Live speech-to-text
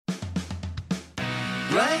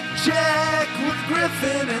Blank check with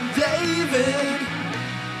Griffin and David.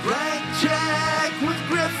 Blank check with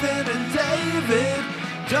Griffin and David.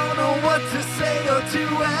 Don't know what to say or to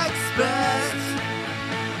expect.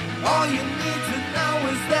 All you need to know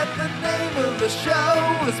is that the name of the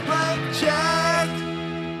show is Blank Check.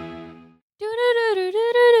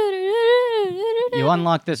 You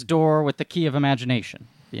unlock this door with the key of imagination.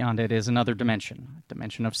 Beyond it is another dimension. A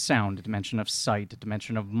dimension of sound, a dimension of sight, a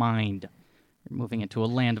dimension of mind. You're moving into a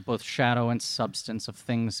land of both shadow and substance, of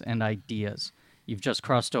things and ideas. You've just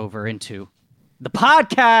crossed over into the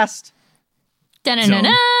podcast.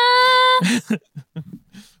 Da-na-na-na!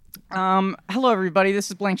 Hello, everybody.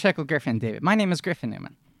 This is Blank Check with Griffin and David. My name is Griffin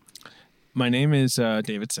Newman. My name is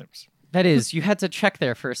David Sims. That is, you had to check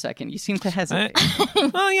there for a second. You seem to hesitate.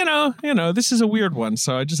 Well, you know, this is a weird one,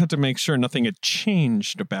 so I just have to make sure nothing had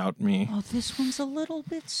changed about me. Oh, this one's a little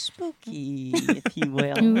bit spooky, if you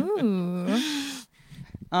will. Ooh.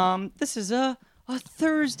 This is a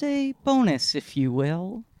Thursday bonus, if you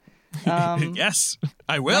will. Yes,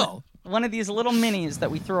 I will. One of these little minis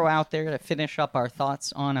that we throw out there to finish up our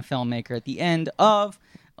thoughts on a filmmaker at the end of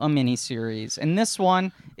a miniseries. And this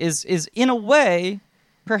one is in a way,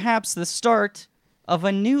 perhaps the start of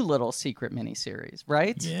a new little secret miniseries,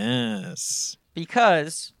 right? Yes.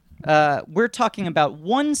 Because we're talking about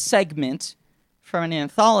one segment from an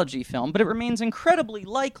anthology film, but it remains incredibly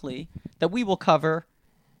likely that we will cover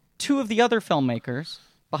two of the other filmmakers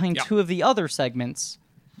behind two of the other segments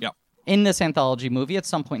in this anthology movie at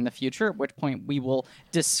some point in the future, at which point we will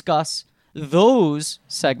discuss those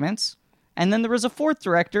segments. And then there is a fourth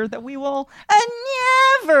director that we will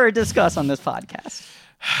never discuss on this podcast.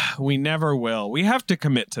 We never will. We have to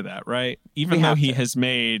commit to that, right? Even though he has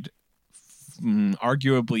made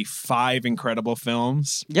arguably 5 incredible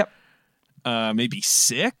films. Yep. Maybe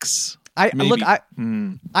 6?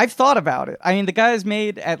 I've thought about it. I mean, the guy's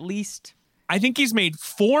made at least... I think he's made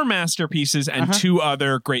 4 masterpieces and 2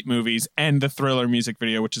 other great movies and the Thriller music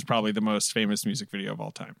video, which is probably the most famous music video of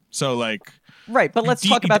all time. So, like... Right, but let's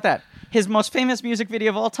talk about that. His most famous music video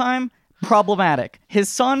of all time, problematic. His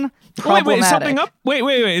son, problematic. Wait,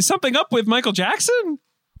 is something up with Michael Jackson?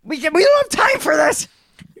 We don't have time for this!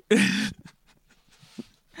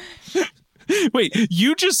 Wait,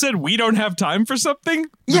 you just said we don't have time for something?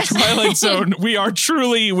 Yes. The Twilight Zone, we are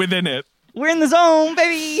truly within it. We're in the zone,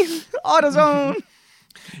 baby! AutoZone!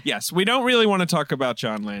 Yes, we don't really want to talk about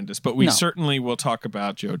John Landis, but we certainly will talk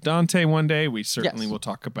about Joe Dante one day. We certainly will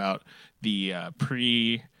talk about the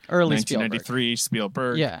early 1993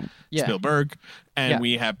 Spielberg. Spielberg. And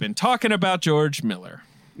we have been talking about George Miller.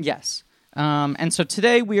 Yes. And so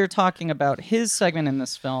today we are talking about his segment in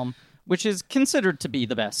this film, which is considered to be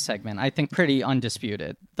the best segment. I think pretty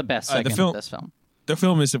undisputed. The best segment of this film. The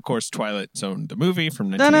film is, of course, Twilight Zone, the movie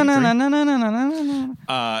from 1983.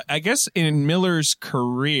 I guess in Miller's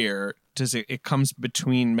career, it comes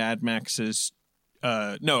between Mad Max's...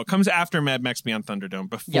 it comes after Mad Max Beyond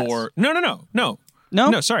Thunderdome. Before... Yes.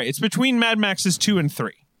 No, sorry. It's between Mad Max's 2 and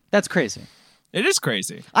 3. That's crazy. It is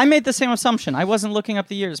crazy. I made the same assumption. I wasn't looking up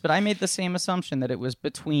the years, but I made the same assumption that it was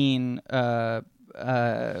between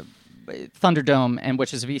Thunderdome and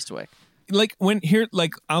Witches of Eastwick.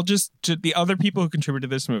 I'll just to the other people who contributed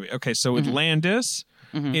to this movie. Okay, so with Landis,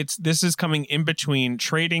 this is coming in between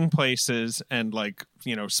Trading Places and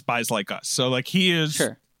Spies Like Us. So he's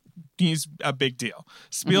a big deal.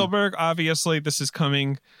 Spielberg, obviously, this is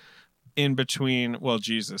coming in between. Well,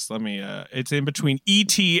 Jesus, it's in between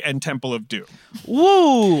E.T. and Temple of Doom.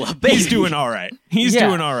 Woo! Baby. He's doing all right.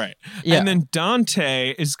 Yeah. And then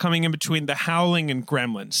Dante is coming in between The Howling and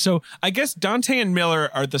Gremlins. So I guess Dante and Miller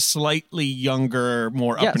are the slightly younger,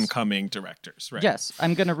 more up-and-coming directors, right? Yes.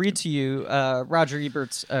 I'm going to read to you Roger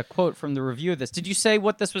Ebert's quote from the review of this. Did you say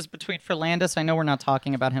what this was between for Landis? I know we're not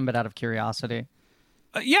talking about him, but out of curiosity.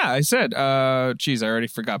 I said, I already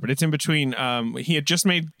forgot, but it's in between. He had just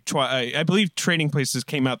made, I believe Trading Places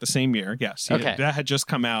came out the same year. Yes. That had just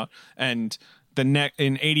come out. And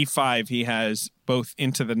in 85, he has both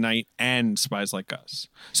Into the Night and Spies Like Us.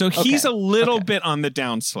 So he's a little bit on the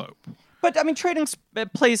downslope. But, I mean, Trading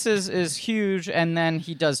Places is huge, and then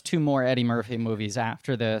he does 2 more Eddie Murphy movies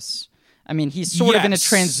after this. I mean, he's sort of in a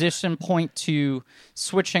transition point to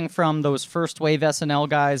switching from those first wave SNL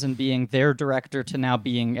guys and being their director to now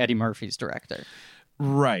being Eddie Murphy's director.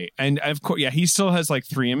 Right. And of course, he still has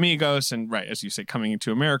 3 Amigos and, right, as you say, Coming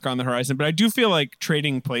to America on the horizon. But I do feel like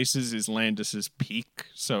Trading Places is Landis's peak.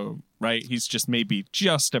 So right? He's just maybe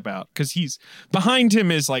just about, because he's behind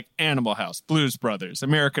him is like Animal House, Blues Brothers,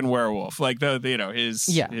 American Werewolf, like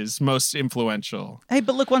his most influential. Hey,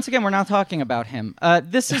 but look, once again, we're not talking about him.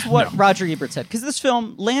 This is what Roger Ebert said, because this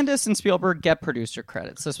film, Landis and Spielberg get producer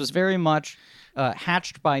credits. This was very much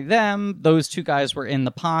hatched by them. Those two guys were in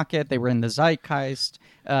the pocket. They were in the zeitgeist.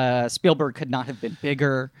 Spielberg could not have been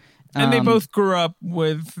bigger. And they both grew up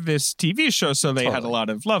with this TV show, so they had a lot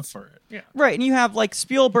of love for it. Yeah. Right, and you have, like,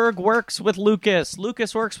 Spielberg works with Lucas.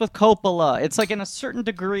 Lucas works with Coppola. It's like, in a certain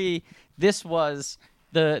degree, this was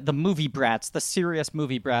the movie brats, the serious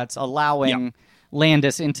movie brats, allowing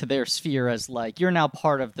Landis into their sphere as, like, you're now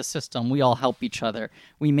part of the system. We all help each other.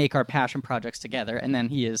 We make our passion projects together. And then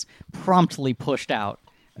he is promptly pushed out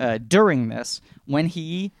during this when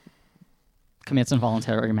he commits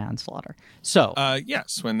involuntary manslaughter. So,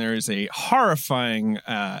 yes, when there is a horrifying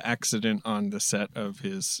accident on the set of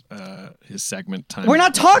his segment time. We're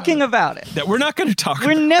not talking about it. That we're not going to talk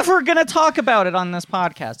We're about. never going to talk about it on this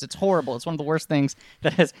podcast. It's horrible. It's one of the worst things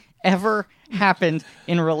that has ever happened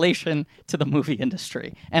in relation to the movie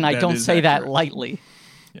industry. And I don't say that lightly.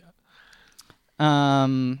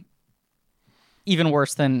 Yeah. Even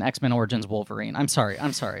worse than X-Men Origins Wolverine. I'm sorry.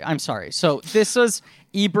 So this was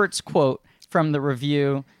Ebert's quote from the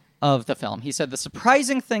review of the film. He said, "The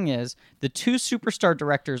surprising thing is the two superstar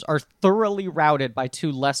directors are thoroughly routed by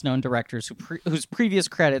two less-known directors whose previous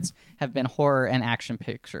credits have been horror and action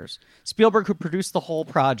pictures. Spielberg, who produced the whole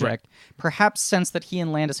project, perhaps sensed that he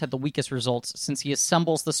and Landis had the weakest results since he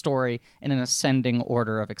assembles the story in an ascending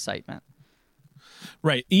order of excitement."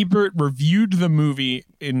 Right. Ebert reviewed the movie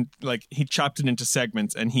he chopped it into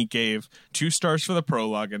segments, and he gave 2 stars for the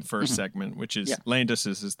prologue and first segment, which is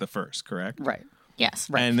Landis's is the first, correct? Right. Yes.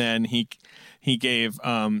 Right. And then he gave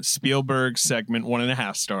Spielberg's segment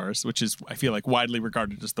 1.5 stars, which is, I feel like, widely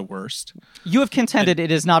regarded as the worst. You have contended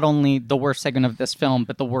it is not only the worst segment of this film,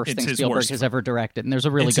 but the worst thing Spielberg has ever directed. And there's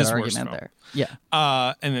a really good argument there. Yeah.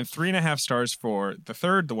 And then 3.5 stars for the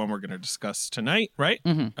third, the one we're going to discuss tonight, right?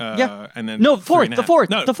 Mm-hmm. And then the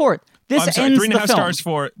fourth. This I'm sorry, ends 3.5 the film. stars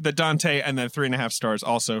for the Dante, and then 3.5 stars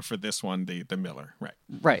also for this one, the Miller. Right.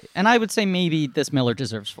 Right. And I would say maybe this Miller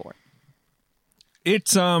deserves 4.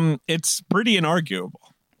 It's pretty inarguable.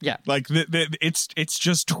 Yeah. Like it's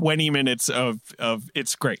just 20 minutes of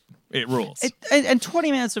it's great. It rules. And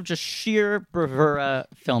 20 minutes of just sheer bravura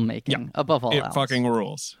filmmaking above all else. It fucking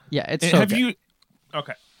rules. Yeah, it's so good. You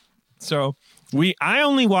okay. So I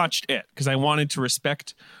only watched it because I wanted to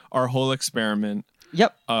respect our whole experiment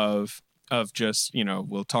of just,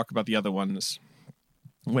 we'll talk about the other ones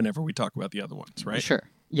whenever we talk about the other ones, right? Sure.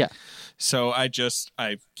 Yeah. So I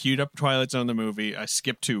queued up Twilight Zone, the movie. I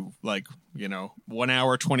skipped to 1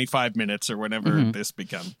 hour, 25 minutes or whenever this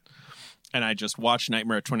began. And I just watched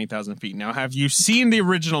Nightmare at 20,000 Feet. Now, have you seen the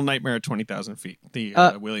original Nightmare at 20,000 Feet? The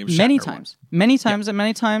William Shatner many times. one? Many times and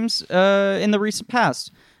many times in the recent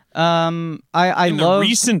past. The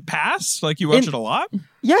recent past? Like you watch it a lot?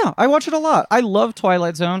 Yeah, I watch it a lot. I love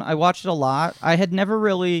Twilight Zone. I watched it a lot. I had never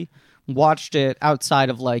really watched it outside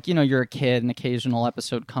of you're a kid, an occasional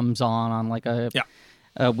episode comes on like a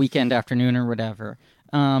weekend afternoon or whatever.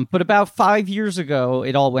 But about 5 years ago,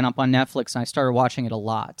 it all went up on Netflix, and I started watching it a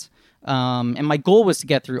lot. And my goal was to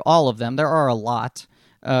get through all of them. There are a lot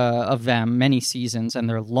of them, many seasons, and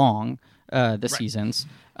they're long, seasons.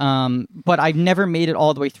 But I've never made it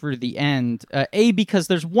all the way through to the end. Because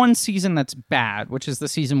there's one season that's bad, which is the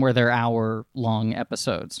season where they're hour-long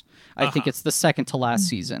episodes. I think it's the second to last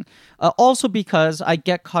season. Also because I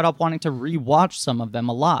get caught up wanting to rewatch some of them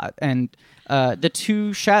a lot. And the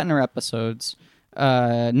 2 Shatner episodes,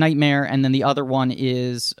 Nightmare, and then the other one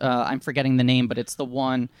is, I'm forgetting the name, but it's the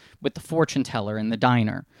one with the fortune teller in the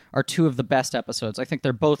diner, are 2 of the best episodes. I think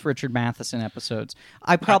they're both Richard Matheson episodes.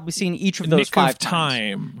 I've probably seen each of those 5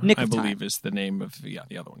 times. Nick of Time, I believe, is the name of the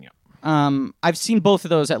other one, yeah. I've seen both of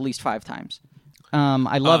those at least 5 times.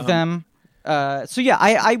 I love them. So yeah,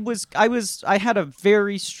 I had a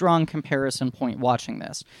very strong comparison point watching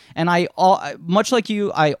this. And much like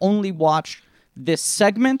you, I only watched this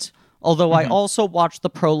segment, although I also watched the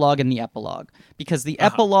prologue and the epilogue, because the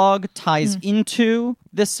epilogue ties into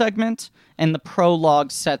this segment and the prologue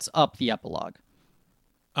sets up the epilogue.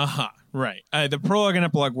 Right. The prologue and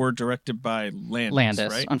epilogue were directed by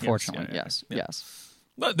Landis, right? Unfortunately, yes.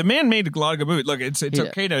 Look, the man made a lot of good movies. Look, it's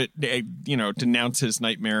okay to denounce his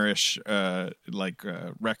nightmarish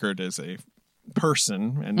record as a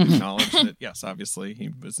person and acknowledge that yes, obviously he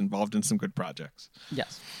was involved in some good projects.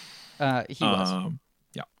 Yes, he was.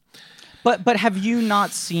 Yeah, but have you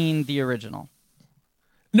not seen the original?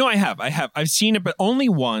 No, I have. I've seen it, but only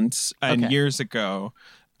once and years ago.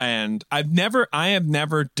 And I have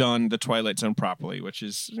never done the Twilight Zone properly, which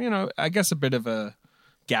is, I guess a bit of a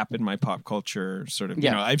gap in my pop culture sort of,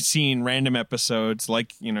 I've seen random episodes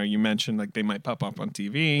like, you mentioned, like they might pop up on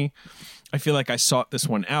TV. I feel like I sought this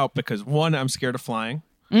one out because 1, I'm scared of flying.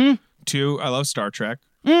 2, I love Star Trek.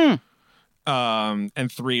 And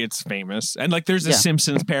 3, it's famous. And like there's a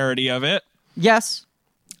Simpsons parody of it. Yes.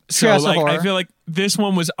 So like I feel like this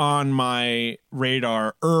one was on my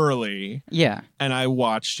radar early. Yeah. And I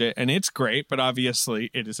watched it and it's great, but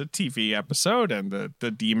obviously it is a TV episode and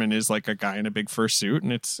the demon is like a guy in a big fursuit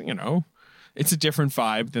and it's, it's a different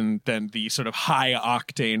vibe than the sort of high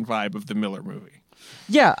octane vibe of the Miller movie.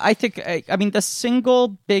 Yeah, I think I mean the single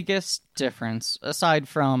biggest difference aside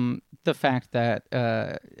from the fact that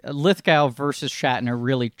Lithgow versus Shatner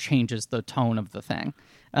really changes the tone of the thing.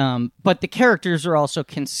 But the characters are also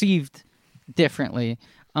conceived differently.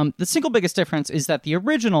 The single biggest difference is that the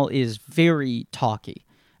original is very talky.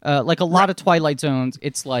 Like a lot of Twilight Zones,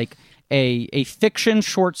 it's like a fiction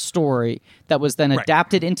short story that was then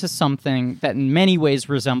adapted into something that in many ways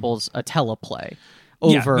resembles a teleplay.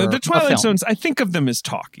 Over the Twilight Zones, I think of them as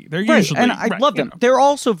talky. They're usually... And I love them. They're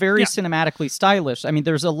also very cinematically stylish. I mean,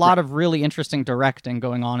 there's a lot of really interesting directing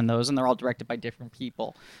going on in those, and they're all directed by different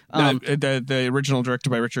people. The original directed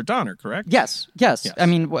by Richard Donner, correct? Yes. I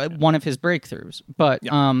mean, one of his breakthroughs. But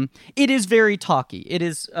it is very talky. It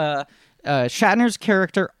is... Shatner's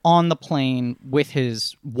character on the plane with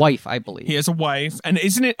his wife, I believe. He has a wife. And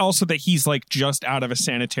isn't it also that he's like just out of a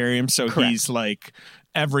sanitarium, so he's like...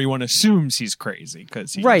 Everyone assumes he's crazy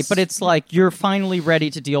because he's... Right, but it's like you're finally ready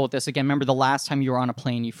to deal with this again. Remember the last time you were on a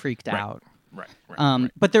plane, you freaked out.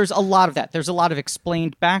 Right. But there's a lot of that. There's a lot of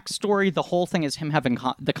explained backstory. The whole thing is him having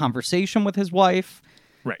the conversation with his wife.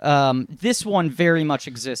 Right. This one very much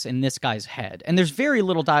exists in this guy's head. And there's very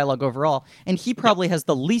little dialogue overall. And he probably has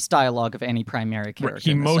the least dialogue of any primary character. Right.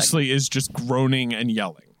 He mostly is just groaning and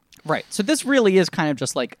yelling. Right. So this really is kind of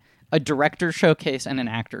just like a director showcase and an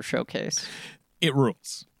actor showcase. It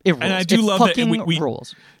rules. And I do love that we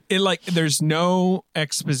rules. It like there's no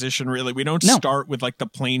exposition really. We don't start with like the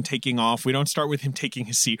plane taking off. We don't start with him taking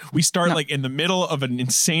his seat. We start like in the middle of an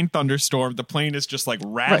insane thunderstorm. The plane is just like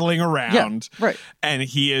rattling around. Yeah, right. And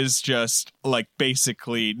he is just like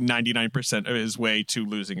basically 99% of his way to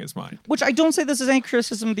losing his mind. Which I don't say this is any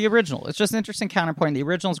criticism of the original. It's just an interesting counterpoint. The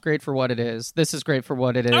original is great for what it is. This is great for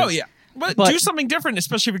what it is. Oh yeah. But do something different,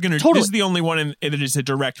 especially if you're going to... This is the only one that is a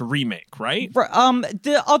direct remake, right?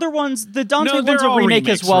 The other ones, the Dante one's a remake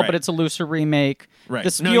as well, but it's a looser remake. Right.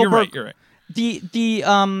 The Spielberg... You're right. The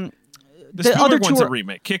other two are a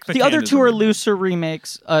remake. The other two are looser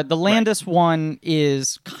remakes. The Landis one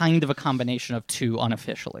is kind of a combination of two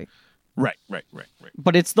unofficially. Right.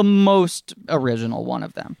 But it's the most original one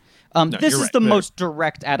of them. This is the most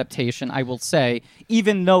direct adaptation, I will say,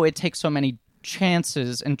 even though it takes so many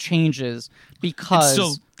chances and changes because it's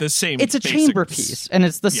still the same. It's a chamber piece, and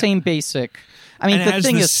it's the same basic. I mean, the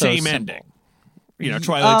thing is same so ending.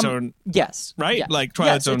 Twilight Zone. Yes, right. Yeah. Like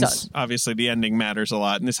Twilight Zone's obviously the ending matters a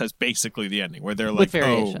lot, and this has basically the ending where they're like, with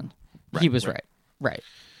variation. He was right.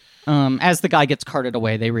 As the guy gets carted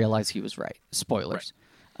away, they realize he was right. Spoilers.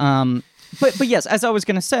 Right. But yes, as I was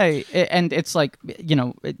going to say, and it's like,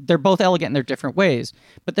 they're both elegant in their different ways.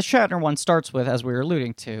 But the Shatner one starts with, as we were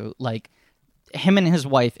alluding to, like him and his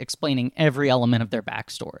wife explaining every element of their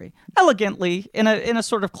backstory elegantly in a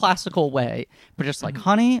sort of classical way, but just like,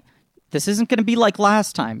 honey, this isn't going to be like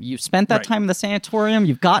last time. You spent that time in the sanatorium.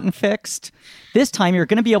 You've gotten fixed. This time you're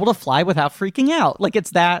going to be able to fly without freaking out. Like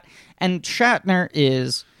it's that. And Shatner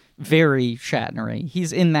is very Shatnery.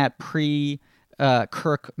 He's in that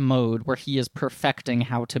Kirk mode where he is perfecting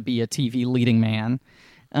how to be a TV leading man.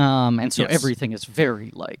 And so everything is very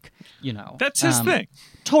like, That's his thing.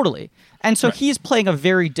 Totally. And so he's playing a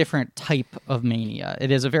very different type of mania.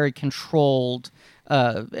 It is a very controlled,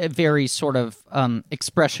 very sort of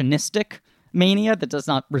expressionistic mania that does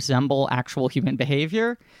not resemble actual human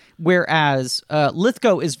behavior. Whereas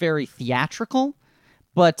Lithgow is very theatrical.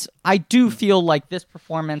 But I do feel like this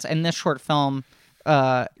performance and this short film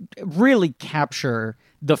really capture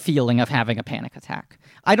the feeling of having a panic attack.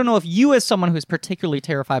 I don't know if you, as someone who's particularly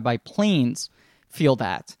terrified by planes, feel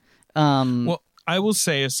that. Well, I will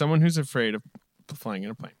say, as someone who's afraid of flying in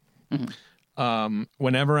a plane,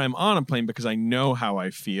 whenever I'm on a plane, because I know how I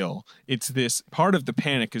feel, it's this part of the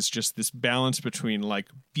panic is just this balance between like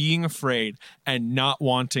being afraid and not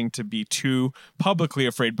wanting to be too publicly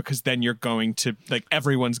afraid, because then you're going to like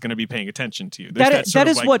everyone's going to be paying attention to you. That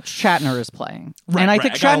is like, what Shatner is playing, right, and I right.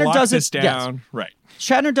 think Shatner does it down. Yes. Right.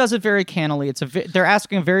 Shatner does it very cannily. They're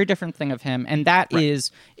asking a very different thing of him, and that is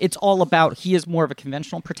it's all about he is more of a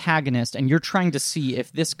conventional protagonist, and you're trying to see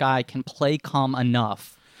if this guy can play calm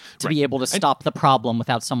enough to be able to stop the problem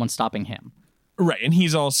without someone stopping him. Right, and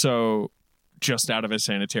he's also just out of his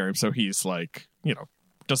sanitarium, so he's like,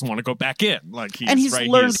 doesn't want to go back in. Like he's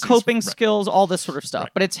learned coping skills, all this sort of stuff.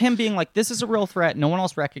 Right. But it's him being like, this is a real threat. No one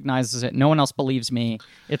else recognizes it. No one else believes me.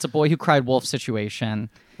 It's a boy who cried wolf situation.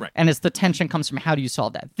 Right. And it's the tension comes from how do you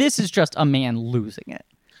solve that? This is just a man losing it.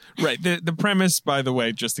 Right. The premise, by the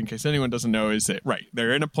way, just in case anyone doesn't know, is that,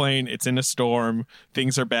 they're in a plane, it's in a storm,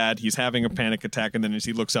 things are bad, he's having a panic attack, and then as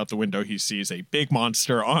he looks out the window, he sees a big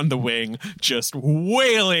monster on the wing just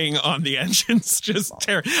wailing on the engines, just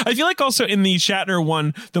terror. I feel like also in the Shatner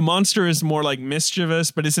one, the monster is more like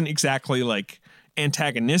mischievous, but isn't exactly like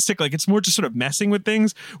antagonistic. Like it's more just sort of messing with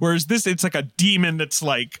things, whereas this, it's like a demon that's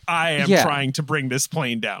like, I am trying to bring this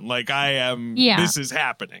plane down, like I am this is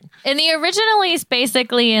happening. And the original he's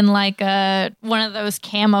basically in like one of those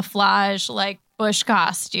camouflage like bush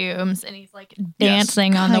costumes, and he's like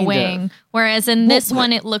dancing on the wing, whereas in this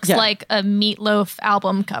one it looks like a Meatloaf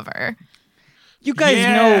album cover. You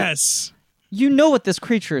guys know what this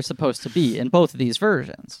creature is supposed to be in both of these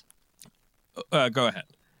versions. Go ahead.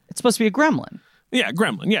 It's supposed to be a gremlin. Yeah,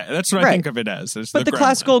 gremlin. Yeah, that's what I think of it as. But the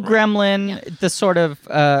classical gremlin, the sort of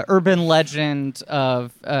urban legend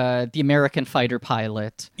of the American fighter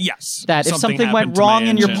pilot. Yes. That if something went wrong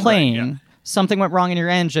in your plane, something went wrong in your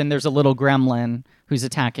engine, there's a little gremlin who's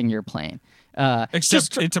attacking your plane.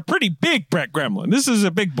 Except it's a pretty big gremlin. This is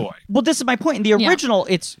a big boy. Well, this is my point. In the original,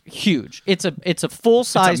 it's huge. It's a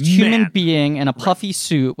full-sized human being in a puffy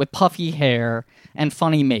suit with puffy hair and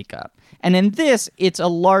funny makeup. And in this, it's a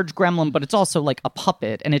large gremlin, but it's also like a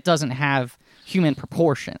puppet, and it doesn't have human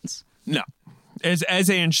proportions. No. As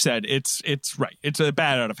Ange said, it's right. It's a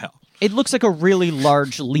bat out of hell. It looks like a really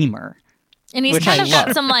large lemur. And he's kind of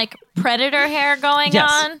got some like predator hair going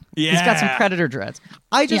on. Yeah. He's got some predator dreads.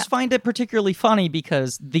 I just find it particularly funny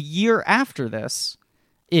because the year after this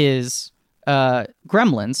is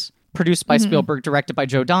Gremlins, produced by Spielberg, directed by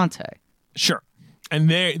Joe Dante. Sure. And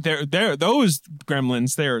they're those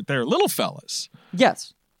gremlins, they're little fellas.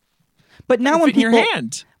 Yes. But now when people fit in your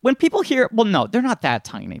hand. When people hear, well, no, they're not that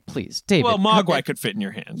tiny, please. David. Well, Mogwai could fit in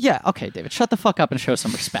your hand. Yeah, okay, David, shut the fuck up and show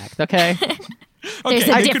some respect, okay? There's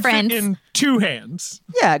a difference. Could fit in 2 hands.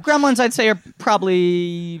 Yeah, gremlins, I'd say, are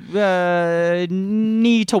probably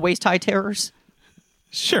knee to waist high terrors.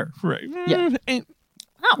 Sure, right. Yeah.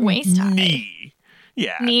 Not waist high. Knee.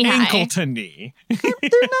 Yeah, knee ankle high. to knee.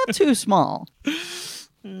 They're not too small.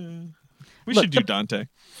 We should do Dante.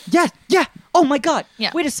 Yeah. Oh my God.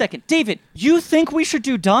 Yeah. Wait a second. David, you think we should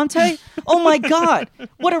do Dante? Oh my God.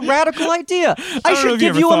 What a radical idea. I should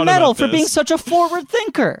give you a medal for being such a forward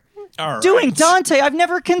thinker. All right. Doing Dante, I've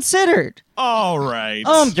never considered. All right.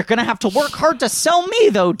 You're going to have to work hard to sell me,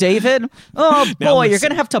 though, David. Oh, boy, you're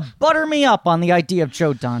going to have to butter me up on the idea of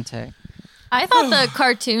Joe Dante. I thought the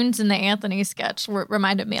cartoons in the Anthony sketch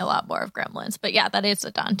reminded me a lot more of Gremlins. But yeah, that is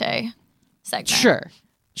a Dante segment.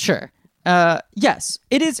 Sure. Yes,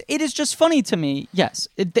 it is just funny to me. Yes,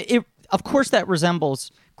 it of course that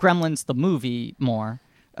resembles Gremlins the movie more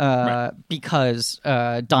because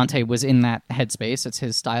Dante was in that headspace. It's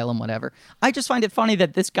his style and whatever. I just find it funny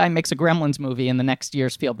that this guy makes a Gremlins movie and the next year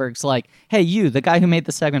Spielberg's like, hey, you, the guy who made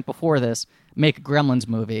the segment before this, make a Gremlins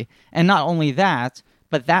movie. And not only that,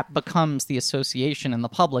 but that becomes the association in the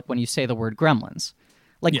public when you say the word Gremlins.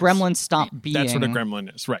 Like Gremlins stop being that's what a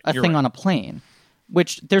gremlin is, right? A thing on a plane.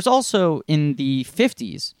 Which there's also in the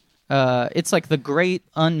 50s. It's like the great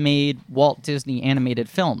unmade Walt Disney animated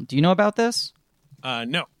film. Do you know about this?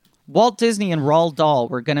 No. Walt Disney and Roald Dahl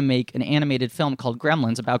were going to make an animated film called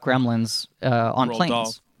Gremlins about gremlins on Roald planes.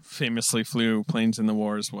 Dahl famously flew planes in the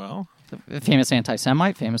war as well. Famous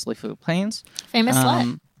anti-Semite, famously flew planes. Famous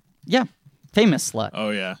slut. Yeah, famous slut.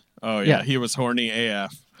 Oh, yeah. He was horny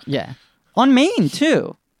AF. Yeah. On Maine,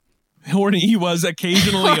 too. Horny. He was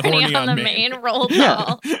occasionally horny on the Maine. Roald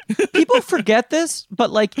Dahl. People forget this, but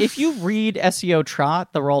like if you read SEO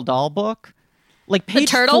Trot, the Roald Dahl book, like page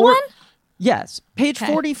the turtle one? Yes. Page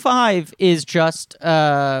 45 is just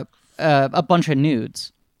a bunch of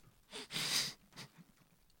nudes.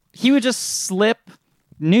 He would just slip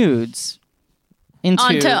nudes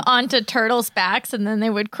onto turtles' backs, and then they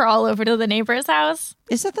would crawl over to the neighbor's house.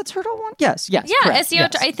 Is that the turtle one? Yes. Yeah, correct, SEO.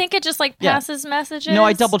 yes. I think it just like passes messages. No,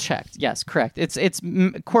 I double checked. Yes, correct. It's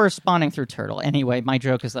corresponding through turtle. Anyway, my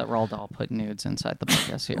joke is that Roald Dahl put nudes inside the book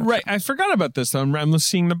SEO. Right. I forgot about this though. I'm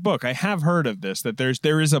seeing the book. I have heard of this. That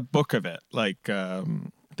there is a book of it, like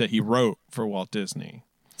that he wrote for Walt Disney.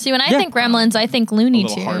 See, when I think Gremlins, I think Looney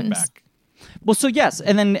Tunes. Hardback. Well, so yes,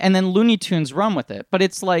 and then Looney Tunes run with it, but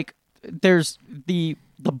it's like there's the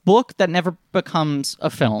book that never becomes a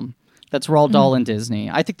film. That's Roald Dahl and Disney.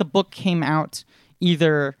 I think the book came out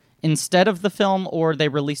either instead of the film or they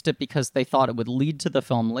released it because they thought it would lead to the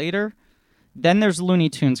film later. Then there's Looney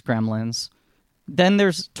Tunes Gremlins. Then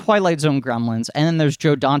there's Twilight Zone Gremlins, and then there's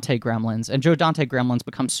Joe Dante Gremlins. And Joe Dante Gremlins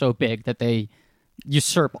become so big that they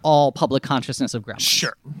usurp all public consciousness of Gremlins.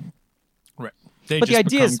 Sure. Right. They But just the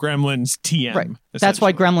idea is Gremlins TM. right. That's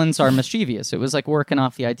why Gremlins are mischievous. It was like working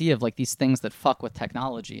off the idea of like these things that fuck with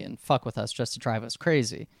technology and fuck with us just to drive us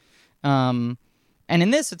crazy. And in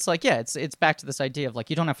this, it's like, it's back to this idea of like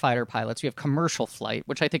you don't have fighter pilots, you have commercial flight,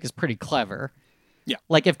 which I think is pretty clever. Yeah.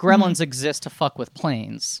 Like if Gremlins exist to fuck with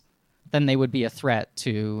planes, then they would be a threat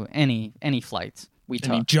to any flight we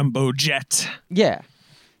took. Any jumbo jet. Yeah.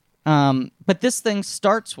 But this thing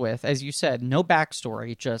starts with, as you said, no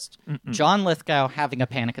backstory, just John Lithgow having a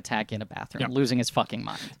panic attack in a bathroom, losing his fucking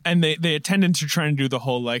mind. And the attendants are trying to do the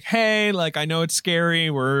whole like, hey, like I know it's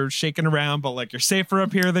scary, we're shaking around, but like you're safer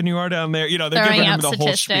up here than you are down there. You know, they're giving him the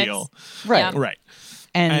whole spiel. Right. Yeah. Right.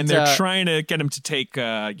 And they're trying to get him to take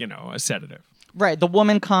a sedative. Right. The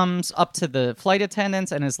woman comes up to the flight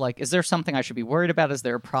attendants and is like, is there something I should be worried about? Is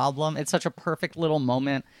there a problem? It's such a perfect little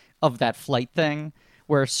moment of that flight thing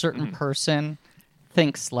where a certain person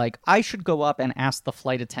thinks like, I should go up and ask the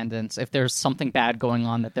flight attendants if there's something bad going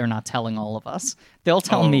on that they're not telling all of us. They'll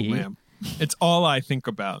tell me. Man. It's all I think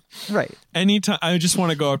about. Right. Anytime I just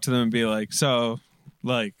want to go up to them and be like, so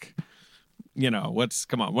like,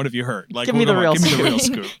 come on, what have you heard? Like, give me the real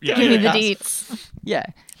scoop. Yeah, Give me the deets. Yeah.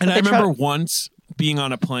 And I remember once being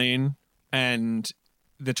on a plane and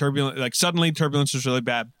the turbulence, like suddenly turbulence was really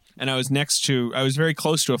bad. And I was very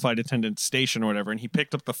close to a flight attendant station or whatever. And he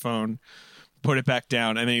picked up the phone, put it back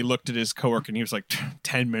down. And then he looked at his coworker and he was like,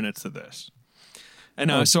 10 minutes of this.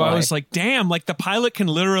 And I was like, damn, like the pilot can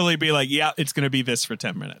literally be like, yeah, it's going to be this for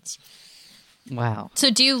 10 minutes. Wow.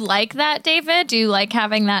 So do you like that, David? Do you like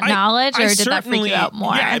having that knowledge, or did that freak you out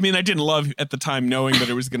more? Yeah, I mean, I didn't love at the time knowing that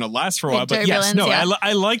it was going to last for a while, but yes, no, yeah.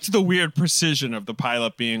 I liked the weird precision of the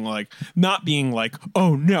pilot being like, not being like,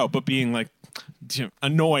 oh no, but being like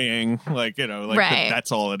annoying, like, right.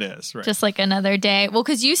 That's all it is. Right. Just like another day. Well,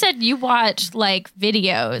 because you said you watched like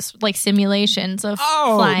videos, like simulations of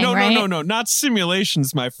flying, right? No, not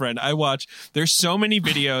simulations, my friend. There's so many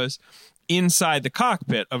videos inside the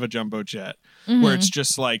cockpit of a jumbo jet where it's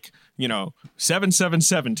just like,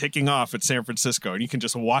 777 taking off at San Francisco, and you can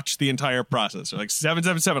just watch the entire process. Or like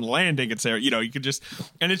 777 landing at San, you can just,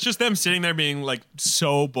 and it's just them sitting there being like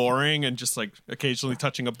so boring and just like occasionally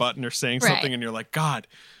touching a button or saying something, and you're like, God,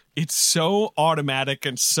 it's so automatic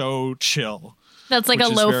and so chill. That's like a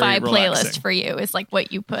lo-fi playlist for you. Is like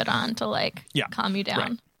what you put on to like calm you down.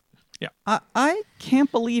 Right. Yeah. I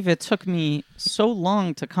can't believe it took me so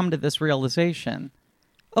long to come to this realization.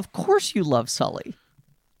 Of course you love Sully.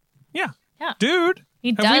 Yeah. Yeah. Dude.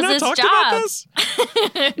 He have does we not his talked job. about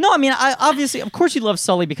this? No, I mean, obviously, of course you love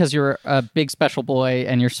Sully because you're a big special boy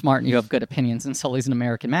and you're smart and you have good opinions, and Sully's an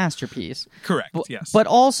American masterpiece. Correct, yes. But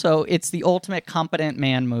also, it's the ultimate competent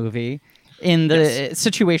man movie. In the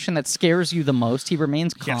situation that scares you the most, he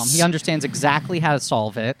remains calm. Yes. He understands exactly how to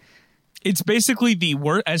solve it. It's basically the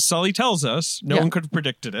worst, as Sully tells us, no one could have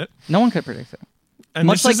predicted it. No one could have predicted it. And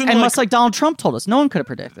much like Donald Trump told us, no one could have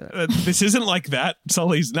predicted it. This isn't like that.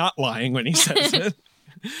 Sully's not lying when he says it.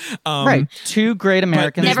 Right. Two great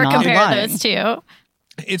Americans Never not compare lying. those two.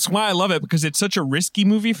 It's why I love it, because it's such a risky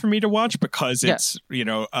movie for me to watch, because it's,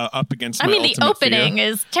 up against my the opening fear.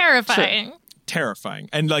 is terrifying. Sure. Terrifying.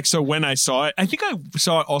 And like, so when I saw it, I think I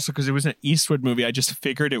saw it also because it was an Eastwood movie. I just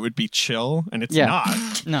figured it would be chill, and it's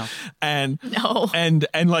not. No. And no. And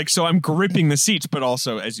like, so I'm gripping the seats, but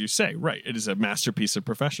also, as you say, right, it is a masterpiece of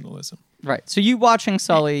professionalism. Right. So you watching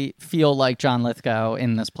Sully feel like John Lithgow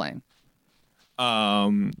in this plane?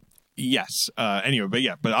 Yes.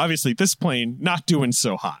 Anyway, but obviously this plane not doing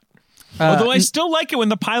so hot. Although I still like it when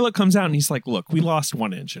the pilot comes out and he's like, look, we lost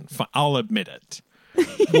one engine. I'll admit it.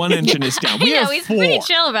 One engine is down. We have he's 4. pretty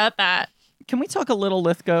chill about that. Can we talk a little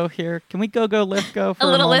Lithgow here? Can we go Lithgow for a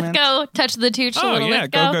little moment? Lithgow, touch the tooch, a little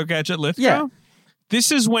Lithgow. Go Gadget Lithgow. Yeah.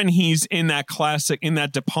 This is when he's in that classic, in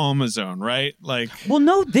that De Palma zone, right? Like, well,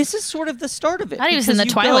 no, this is sort of the start of it. I thought he was in the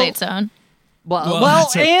Twilight Zone.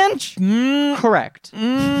 Correct.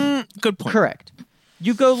 Good point. Correct.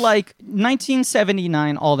 You go like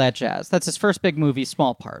 1979, all that jazz. That's his first big movie,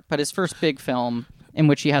 small part, but his first big film in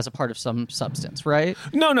which he has a part of some substance, right?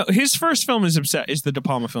 No. His first film is the De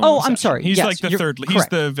Palma film. Oh, Obsession. I'm sorry. He's yes, like the third. Correct, He's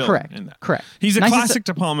the villain in that. Correct. He's a classic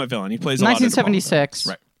De Palma villain. He plays a lot of 1976.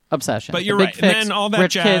 Right. Obsession. But you're Big right. Fix, And then all that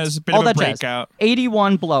Rich jazz, Kids, bit all of a that jazz. breakout.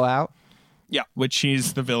 81 Blowout. Yeah, which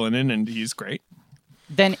he's the villain in, and he's great.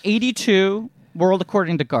 Then 82 World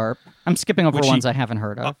According to Garp. I'm skipping over Which ones I haven't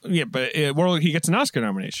heard of. But he gets an Oscar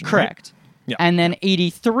nomination. Correct. Right? Yeah. And then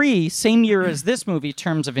 83, same year as this movie,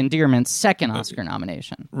 Terms of Endearment, second Oscar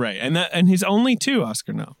nomination. Right. And he's only 2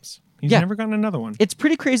 Oscar noms. He's never gotten another one. It's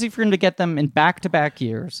pretty crazy for him to get them in back-to-back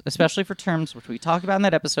years, especially for Terms, which we talked about in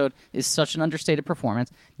that episode, is such an understated performance.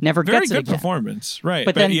 Never Very gets it good again. performance. Right.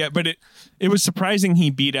 But it was surprising he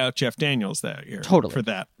beat out Jeff Daniels that year. Totally. For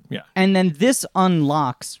that. Yeah. And then this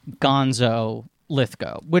unlocks Gonzo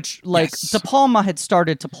Lithgow, which De Palma had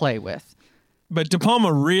started to play with. But De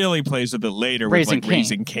Palma really plays with it later Raising with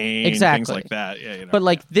Raising Cain, exactly. things like that. Yeah, But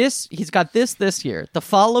like this, he's got this year. The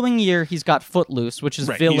following year, he's got Footloose, which is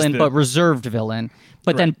villain, but reserved villain.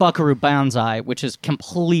 But then Buckaroo Banzai, which is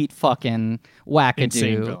complete fucking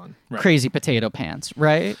wackadoo, crazy potato pants,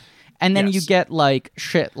 right? And then you get like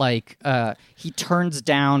shit like he turns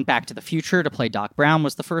down Back to the Future to play Doc Brown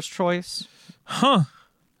was the first choice. Huh.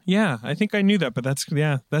 Yeah, I think I knew that, but that's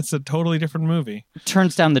a totally different movie.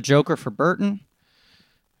 Turns down the Joker for Burton.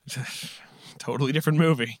 Totally different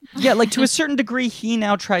movie. Yeah, like to a certain degree, he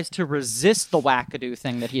now tries to resist the wackadoo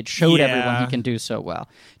thing that he had showed everyone he can do so well.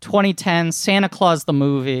 2010, Santa Claus the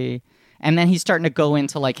movie. And then he's starting to go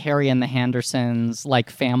into like Harry and the Hendersons, like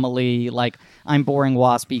Family, like I'm boring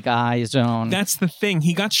waspy guy zone. That's the thing.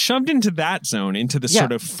 He got shoved into that zone, into the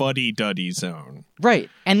sort of fuddy-duddy zone. Right.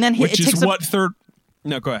 And then which is what third...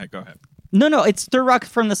 No, go ahead. No, it's Third Rock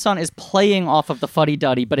from the Sun is playing off of the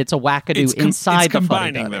fuddy-duddy, but it's a wackadoo inside the fuddy-duddy.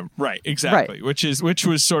 Combining them. Right, exactly. Right. Which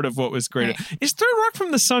was sort of what was great. Right. Is Third Rock from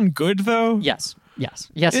the Sun good, though? Yes.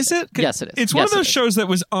 Is it? Yes, it is. It's one of those shows that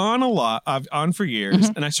was on a lot, on for years,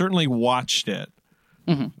 and I certainly watched it.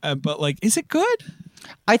 Mm-hmm. But, like, is it good?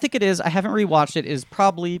 I think it is. I haven't rewatched it. It is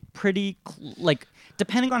probably pretty, like,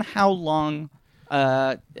 depending on how long...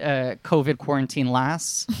 COVID quarantine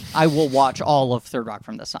lasts, I will watch all of Third Rock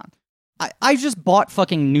from the Sun. I just bought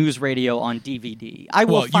fucking News Radio on DVD. I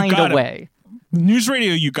will find a way. News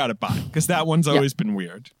Radio you gotta buy, because that one's always been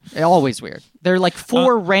weird. Always weird. There are like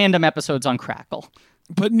 4 random episodes on Crackle.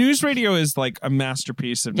 But News Radio is like a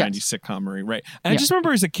masterpiece of 90s sitcomery, right? And I just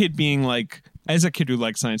remember as a kid being like, as a kid who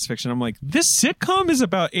liked science fiction, I'm like, this sitcom is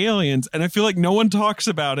about aliens, and I feel like no one talks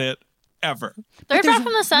about it ever. Third Rock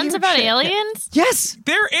from the Sun's about aliens? Yes!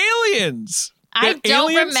 They're aliens! I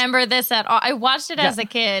don't remember this at all. I watched it as a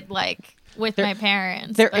kid, like, with my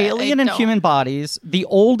parents. They're alien in human bodies. The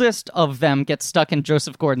oldest of them gets stuck in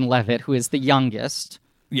Joseph Gordon-Levitt, who is the youngest.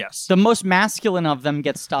 Yes. The most masculine of them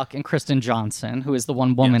gets stuck in Kristen Johnson, who is the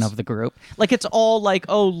one woman of the group. Like, it's all like,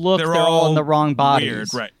 oh, look, they're all in the wrong bodies.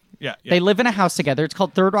 Weird, right. Yeah. They live in a house together. It's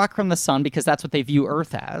called Third Rock from the Sun because that's what they view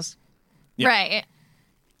Earth as. Yeah. Right.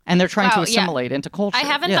 And they're trying to assimilate into culture. I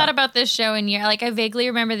haven't thought about this show in years. Like, I vaguely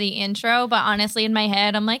remember the intro, but honestly, in my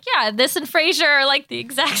head, I'm like, yeah, this and Frasier are like the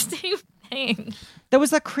exact same thing. There was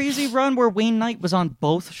that crazy run where Wayne Knight was on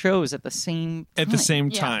both shows at the same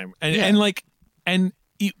time. And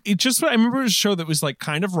it just, I remember it was a show that was like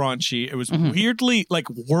kind of raunchy. It was weirdly like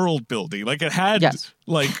world building. Like it had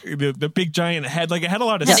like the big giant head. Like it had a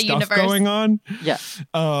lot of stuff going on. Yeah.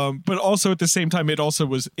 But also at the same time, it also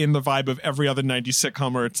was in the vibe of every other 90s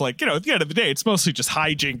sitcom where it's like, you know, at the end of the day, it's mostly just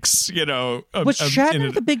hijinks, you know. Was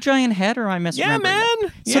Shatner the big giant head or am I misremembering? Yeah, man.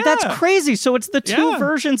 So that's crazy. So it's the 2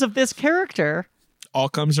 versions of this character. All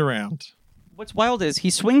comes around. What's wild is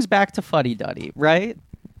he swings back to Fuddy Duddy, right?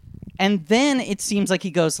 And then it seems like he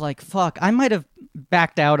goes like, fuck, I might have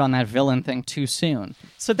backed out on that villain thing too soon.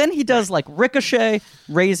 So then he does like Ricochet,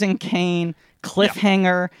 Raising Cain,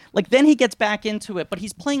 Cliffhanger. Like then he gets back into it, but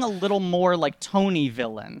he's playing a little more like Tony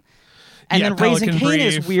villain. And then Raising Cain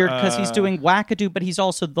is weird because he's doing wackadoo, but he's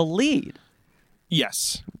also the lead.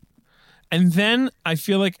 Yes. And then I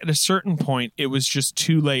feel like at a certain point, it was just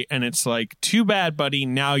too late. And it's like, too bad, buddy.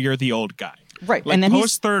 Now you're the old guy. Right. Like and then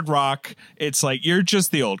post Third Rock, it's like, you're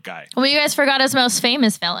just the old guy. Well, you guys forgot his most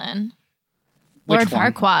famous villain. Lord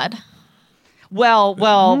Farquaad.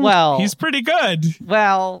 Well. He's pretty good.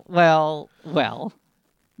 Well.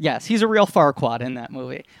 Yes, he's a real Farquaad in that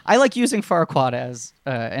movie. I like using Farquaad as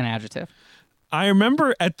an adjective. I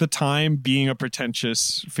remember at the time being a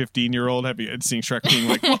pretentious 15-year-old and seeing Shrek being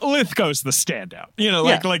like, well, Lithgow's the standout. You know,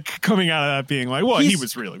 like coming out of that being like, well, he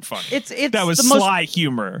was really funny. That was sly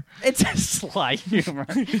humor. It's sly humor.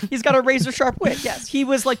 He's got a razor sharp wit. Yes, he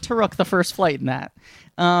was like Turok the First Flight in that.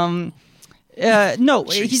 No,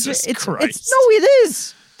 Jesus Christ. it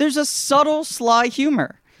is. There's a subtle sly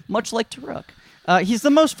humor, much like Turok. He's the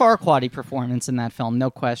most Farquaad performance in that film, no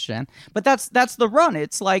question. But that's the run.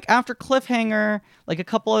 It's like after Cliffhanger, like a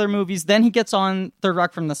couple other movies, then he gets on Third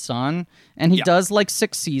Rock from the Sun, and he does like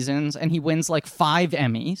 6 seasons, and he wins like 5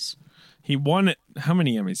 Emmys. He won. How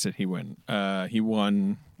many Emmys did he win? He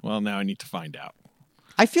won. Well, now I need to find out.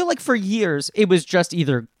 I feel like for years it was just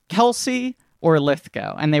either Kelsey or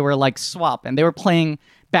Lithgow, and they were like swapping. They were playing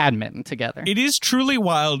badminton together. It is truly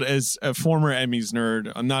wild as a former Emmys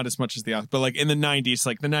nerd, not as much as the author, but like in the 90s,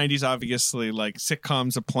 like the 90s obviously like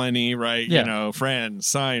sitcoms aplenty, right? Yeah. You know, Friends,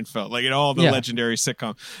 Seinfeld, like all the legendary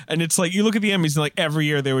sitcom. And it's like you look at the Emmys and like every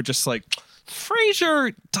year they were just like,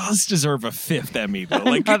 Frasier does deserve a 5th Emmy though.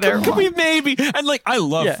 Like could we maybe, and like I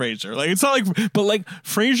love Frasier. Like it's not like, but like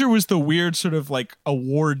Frasier was the weird sort of like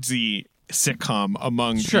awardsy sitcom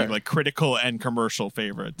among the like critical and commercial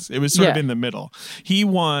favorites. It was sort of in the middle. He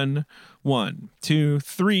won 1, 2,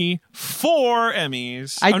 3, 4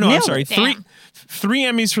 Emmys. I'm sorry. Three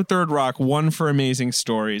Emmys for Third Rock, 1 for Amazing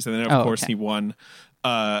Stories, and then of course he won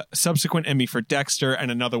subsequent Emmy for Dexter and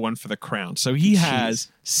another one for The Crown. So he has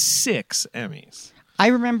 6 Emmys. I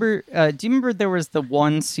remember, do you remember there was the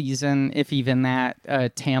one season, if even that,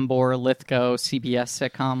 Tambor Lithgow CBS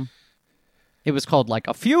sitcom? It was called like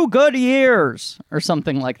A Few Good Years or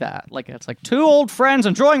something like that. Like it's like 2 old friends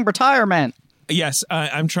enjoying retirement. Yes,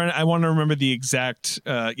 I want to remember the exact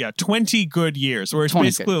 20 Good Years, where it's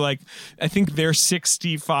basically like I think they're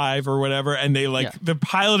 65 or whatever, and they the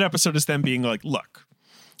pilot episode is them being like, look,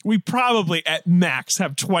 we probably at max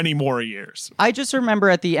have 20 more years. I just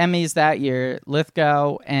remember at the Emmys that year,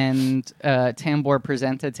 Lithgow and Tambor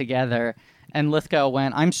presented together. And Lithgow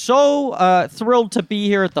went, I'm so thrilled to be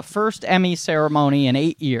here at the first Emmy ceremony in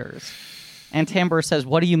 8 years. And Tambor says,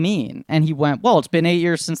 what do you mean? And he went, well, it's been 8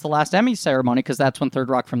 years since the last Emmy ceremony because that's when Third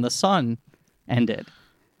Rock from the Sun ended.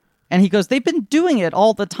 And he goes, they've been doing it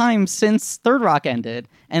all the time since Third Rock ended.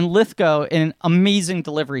 And Lithgow, in an amazing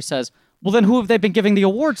delivery, says, well, then who have they been giving the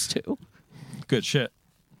awards to? Good shit.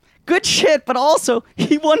 Good shit, but also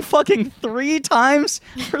he won fucking 3 times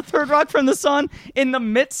for Third Rock from the Sun in the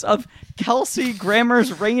midst of Kelsey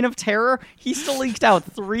Grammer's reign of terror. He still leaked out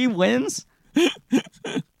 3 wins.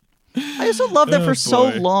 I also love that for so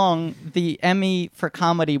long the Emmy for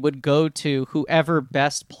comedy would go to whoever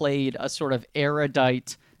best played a sort of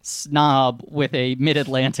erudite snob with a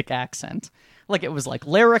mid-Atlantic accent. Like it was like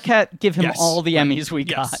Larroquette, give him all the Emmys we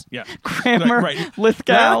got. Yeah. Grammer,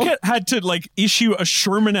 Lithgow. Larroquette had to like issue a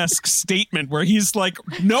Sherman-esque statement where he's like,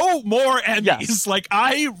 no more Emmys. Yes. Like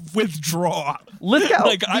I withdraw.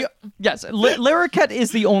 Lithgow. Larroquette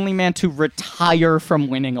is the only man to retire from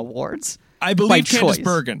winning awards. I believe Candace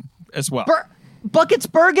Bergen as well. Buckets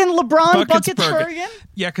Bergen, LeBron Buckets Bergen.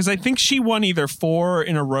 Yeah, because I think she won either 4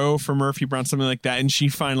 in a row for Murphy Brown, something like that, and she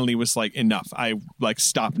finally was like, enough. I like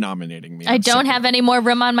stop nominating me. I don't have any more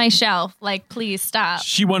room on my shelf. Like, please stop.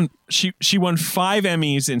 She won 5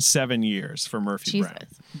 Emmys in 7 years for Murphy Brown.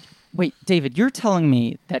 Wait, David, you're telling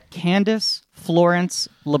me that Candace, Florence,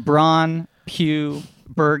 LeBron, Pugh,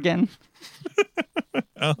 Bergen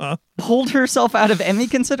pulled herself out of Emmy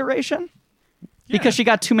consideration because she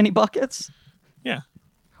got too many buckets? Yeah.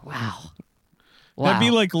 Wow. That'd be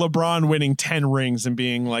like LeBron winning 10 rings and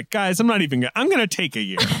being like, guys, I'm going to take a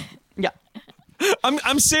year. Yeah.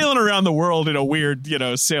 I'm sailing around the world in a weird,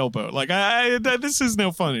 sailboat. Like this is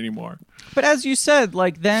no fun anymore. But as you said,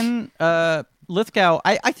 like then Lithgow,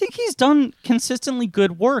 I think he's done consistently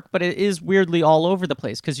good work, but it is weirdly all over the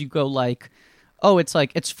place because you go like, oh, it's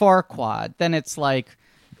Farquaad. Then it's like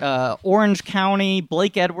Orange County,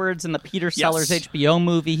 Blake Edwards in the Peter Sellers HBO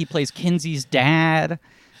movie. He plays Kinsey's dad.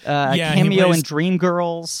 Cameo in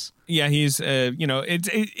Dreamgirls. Yeah, he's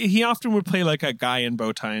he often would play like a guy in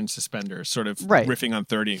bow tie and suspenders, sort of riffing on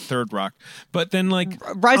Third Rock. But then like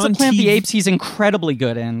Rise of Planet of the Apes, he's incredibly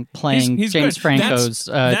good in playing he's James good. Franco's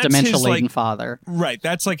dementia-laden father. Right,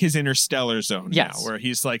 that's like his Interstellar zone now, where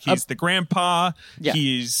he's the grandpa. Yeah.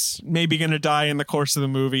 He's maybe going to die in the course of the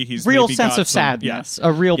movie. He's real maybe sense of sadness,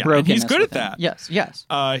 a real brokenness. He's good at that. Yes.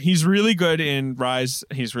 He's really good in Rise.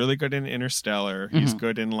 He's really good in Interstellar. He's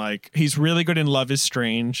good in he's really good in Love is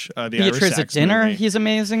Strange. the Beatrice Irish at Sax Dinner, movie. he's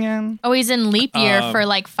amazing in. Oh, he's in Leap Year for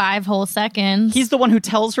like 5 whole seconds. He's the one who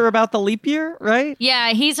tells her about the leap year, right?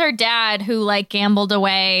 Yeah, he's her dad who like gambled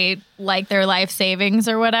away like their life savings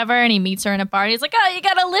or whatever, and he meets her in a bar. And he's like, "Oh, you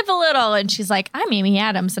gotta live a little," and she's like, "I'm Amy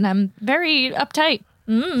Adams, and I'm very uptight."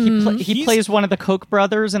 He plays one of the Koch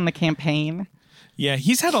brothers in The Campaign. Yeah,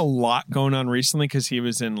 he's had a lot going on recently because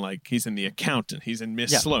he's in The Accountant, he's in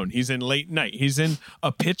Miss Sloane, he's in Late Night, he's in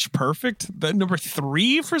A Pitch Perfect, the number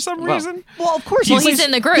 3 for some reason. Well, of course, he's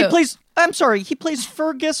in the group. He plays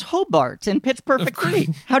Fergus Hobart in Pitch Perfect 3.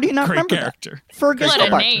 How do you not remember character. That? Fergus What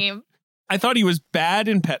Hobart. a name. I thought he was bad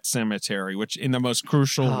in Pet Sematary, which in the most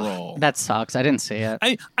crucial role. That sucks. I didn't see it.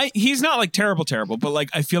 He's not like terrible, but like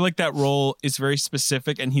I feel like that role is very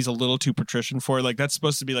specific, and he's a little too patrician for it. Like that's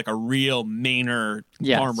supposed to be like a real Maynard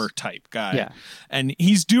farmer type guy. Yeah. And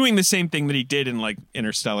he's doing the same thing that he did in like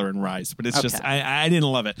Interstellar and Rise, but it's just I didn't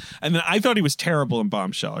love it. And then I thought he was terrible in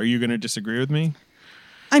Bombshell. Are you going to disagree with me?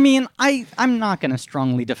 I mean, I'm not going to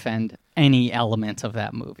strongly defend any element of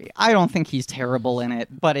that movie. I don't think he's terrible in it,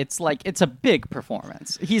 but it's a big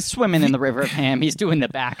performance. He's swimming in the River of Ham. He's doing the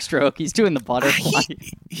backstroke. He's doing the butterfly.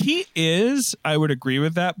 He is. I would agree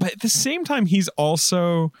with that. But at the same time, he's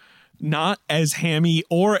also not as hammy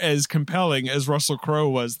or as compelling as Russell Crowe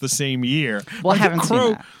was the same year. Well, I haven't seen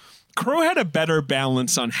that. Crowe had a better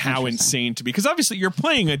balance on how insane to be. Because obviously you're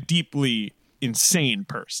playing a deeply insane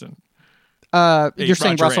person. You're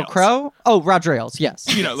saying Roger Russell Ailes. Crowe? Oh, Roger Ailes, yes.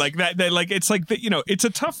 You know, like that like it's like that, you know, it's a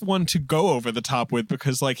tough one to go over the top with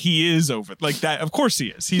because like he is over like that. Of course he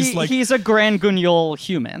is. He's a Grand Guignol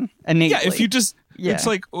human, innately. Yeah, if you just it's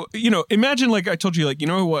like, you know, imagine like I told you, like, you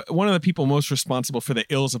know what, one of the people most responsible for the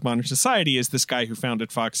ills of modern society is this guy who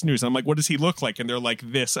founded Fox News. I'm like, what does he look like? And they're like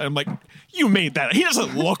this. And I'm like, you made that. He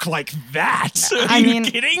doesn't look like that. Are you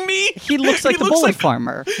kidding me? He looks like the bullet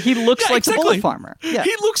farmer. He looks like the bullet farmer. Yeah.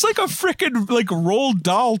 He looks like a frickin' like Roald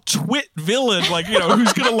Dahl twit villain, like, you know,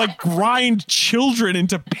 who's gonna like grind children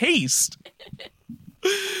into paste.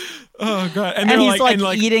 Oh god. And he's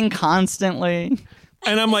like eating constantly.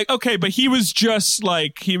 And I'm like, okay, but he was just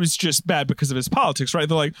bad because of his politics, right?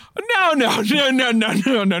 They're like, no.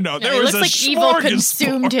 There it was looks like evil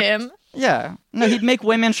consumed him. Yeah. No, he'd make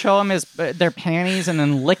women show him their panties and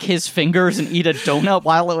then lick his fingers and eat a donut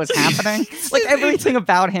while it was happening. Like everything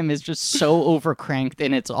about him is just so overcranked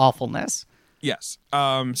in its awfulness. Yes.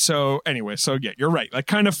 So anyway, yeah, you're right. Like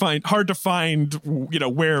kind of hard to find, you know,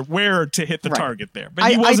 where to hit the target there.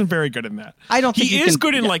 But he wasn't very good in that. I don't think he is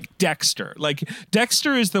good in like Dexter. Like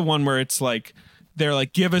Dexter is the one where it's like they're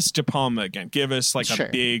like, give us De Palma again. Give us like a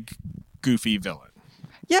big goofy villain.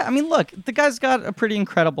 Yeah, I mean, look, the guy's got a pretty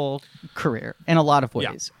incredible career in a lot of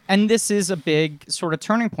ways. Yeah. And this is a big sort of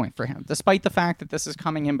turning point for him. Despite the fact that this is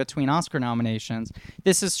coming in between Oscar nominations,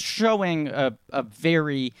 this is showing a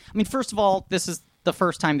very... I mean, first of all, this is the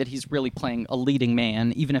first time that he's really playing a leading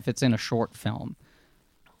man, even if it's in a short film.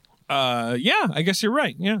 Yeah, I guess you're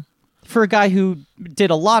right, yeah. For a guy who did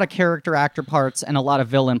a lot of character actor parts and a lot of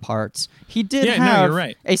villain parts, he did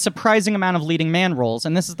have a surprising amount of leading man roles,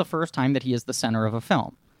 and this is the first time that he is the center of a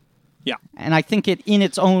film. Yeah. And I think it, in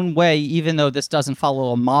its own way, even though this doesn't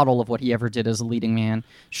follow a model of what he ever did as a leading man,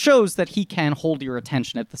 shows that he can hold your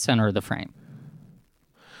attention at the center of the frame.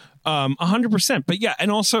 100%. But yeah, and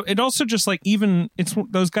also it also just like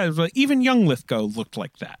those guys, like even young Lithgow looked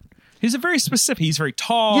like that. He's a very specific. He's very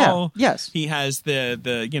tall. Yeah. Yes. He has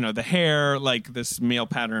the you know, the hair, like this male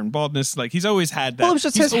pattern baldness. Like he's always had that. Well, it was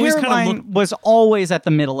just his hairline was always at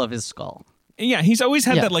the middle of his skull. Yeah, he's always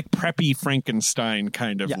had that like preppy Frankenstein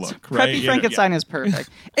kind of look, right? Preppy Frankenstein is perfect.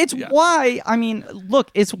 It's why, I mean,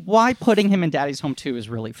 look, it's why putting him in Daddy's Home 2 is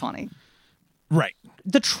really funny. Right.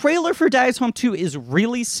 The trailer for Daddy's Home 2 is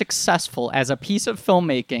really successful as a piece of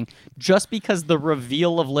filmmaking just because the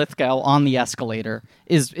reveal of Lithgow on the escalator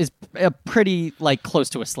is a pretty, like, close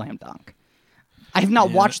to a slam dunk. I have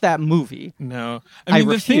not watched that movie. No. I mean,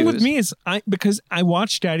 the thing with me is, because I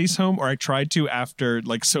watched Daddy's Home, or I tried to after,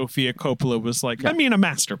 like, Sofia Coppola was like, I mean, a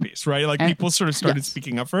masterpiece, right? Like, people sort of started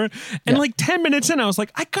speaking up for it. And, like, 10 minutes in, I was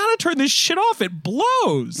like, I gotta turn this shit off. It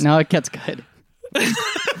blows. No, it gets good.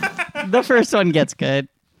 The first one gets good.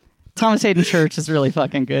 Thomas Hayden Church is really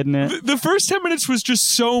fucking good in it. The first 10 minutes was just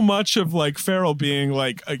so much of like Farrell being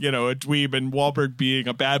like a dweeb and Wahlberg being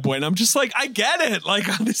a bad boy, and I'm just like, I get it. Like,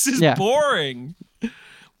 this is boring.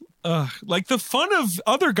 Like the fun of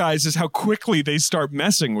Other Guys is how quickly they start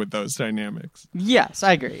messing with those dynamics. Yes,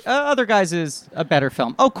 I agree. Other Guys is a better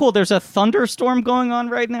film. Oh, cool. There's a thunderstorm going on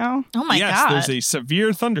right now. Oh my God. Yes, there's a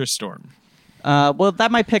severe thunderstorm. Well,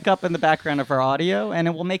 that might pick up in the background of our audio, and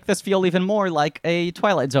it will make this feel even more like a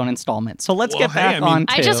Twilight Zone installment. So let's get back on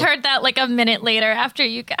to... I just heard that like a minute later after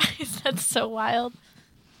you guys. That's so wild.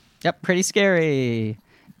 Yep, pretty scary.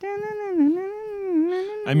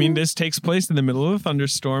 I mean, this takes place in the middle of a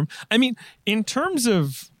thunderstorm. I mean, in terms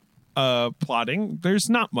of plotting, there's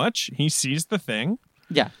not much. He sees the thing.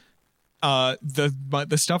 Yeah.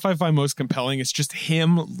 The stuff I find most compelling is just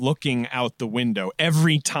him looking out the window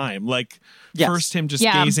every time. Like first him just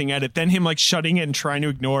gazing at it, then him like shutting it and trying to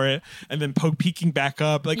ignore it, and then peeking back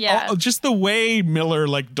up. Like just the way Miller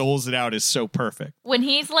like doles it out is so perfect. When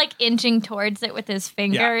he's like inching towards it with his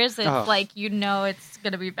fingers, it's like it's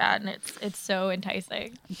gonna be bad, and it's so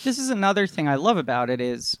enticing. This is another thing I love about it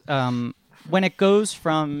is when it goes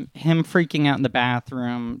from him freaking out in the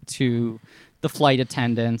bathroom to the flight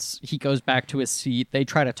attendants, he goes back to his seat. They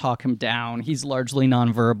try to talk him down. He's largely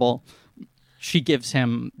nonverbal. She gives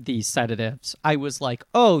him these sedatives. I was like,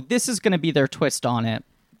 oh, this is going to be their twist on it.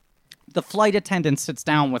 The flight attendant sits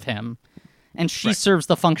down with him, and she serves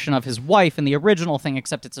the function of his wife in the original thing,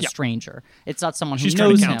 except it's a stranger. It's not someone who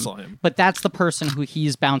knows him, but that's the person who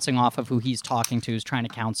he's bouncing off of, who he's talking to, who's trying to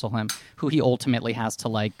counsel him, who he ultimately has to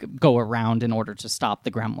like go around in order to stop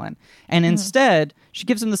the gremlin. And instead, she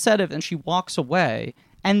gives him the sedative and she walks away.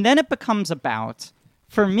 And then it becomes about,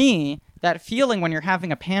 for me, that feeling when you're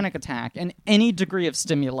having a panic attack and any degree of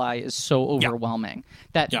stimuli is so overwhelming.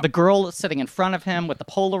 That the girl is sitting in front of him with the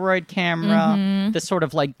Polaroid camera, this sort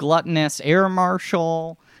of like gluttonous air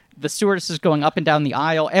marshal, the stewardess is going up and down the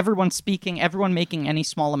aisle, everyone speaking, everyone making any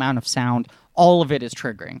small amount of sound, all of it is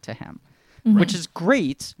triggering to him, which is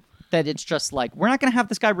great. That it's just like, we're not going to have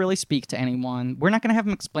this guy really speak to anyone. We're not going to have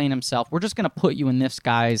him explain himself. We're just going to put you in this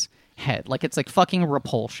guy's head. Like, it's like fucking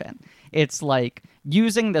Repulsion. It's like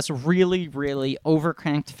using this really, really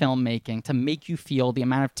overcranked filmmaking to make you feel the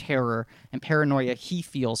amount of terror and paranoia he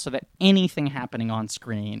feels so that anything happening on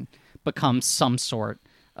screen becomes some sort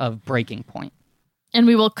of breaking point. And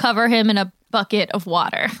we will cover him in a bucket of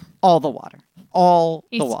water. All the water.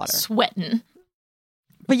 He's the water. Sweating.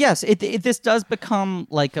 But yes, this does become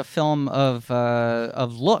like a film of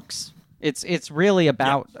looks. It's really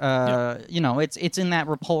about it's in that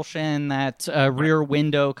Repulsion, that Rear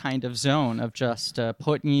Window kind of zone of just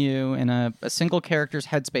putting you in a single character's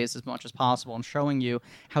headspace as much as possible and showing you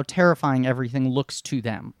how terrifying everything looks to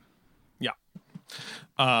them. Yeah.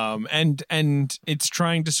 And it's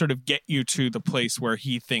trying to sort of get you to the place where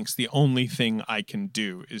he thinks the only thing I can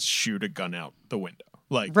do is shoot a gun out the window.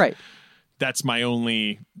 Like, right. That's my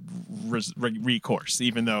only recourse,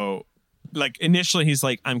 even though, like, initially he's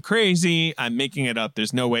like, I'm crazy, I'm making it up,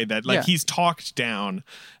 there's no way that, like, he's talked down,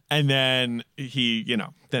 and then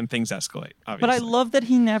then things escalate, obviously. But I love that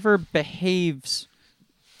he never behaves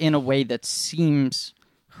in a way that seems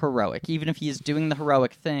heroic, even if he is doing the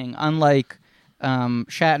heroic thing, unlike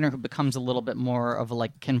Shatner, who becomes a little bit more of a,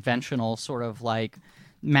 like, conventional sort of, like,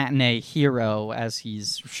 matinee hero as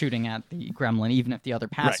he's shooting at the gremlin, even if the other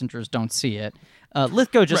passengers don't see it.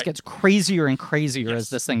 Lithgow just gets crazier and crazier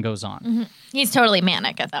as this thing goes on. Mm-hmm. He's totally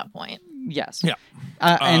manic at that point. Yes. Yeah.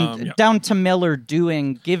 Down to Miller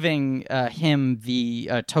giving him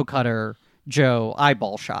the toe cutter Joe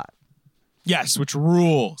eyeball shot. Yes, which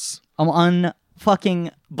rules.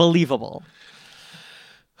 Unfucking believable.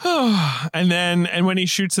 And when he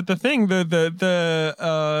shoots at the thing, the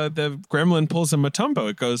gremlin pulls a Matumbo.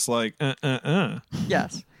 It goes like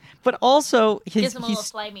Yes, but also gives him a little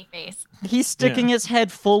slimy face. He's sticking his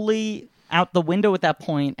head fully out the window at that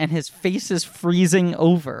point, and his face is freezing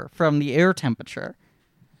over from the air temperature.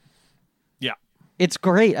 Yeah, it's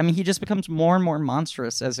great. I mean, he just becomes more and more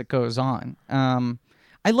monstrous as it goes on.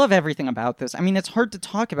 I love everything about this. I mean, it's hard to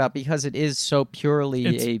talk about because it is so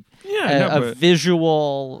purely a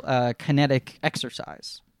visual, kinetic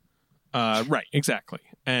exercise. Right, exactly.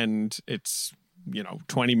 And it's,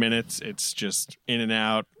 20 minutes. It's just in and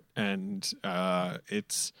out, and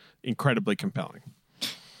it's incredibly compelling.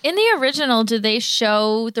 In the original, do they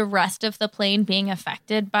show the rest of the plane being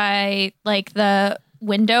affected by, like, the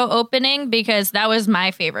window opening? Because that was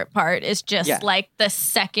my favorite part, is just, like, the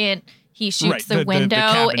second he shoots the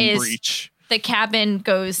window, the cabin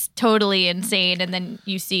goes totally insane, and then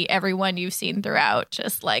you see everyone you've seen throughout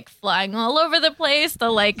just like flying all over the place. The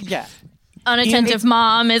unattentitive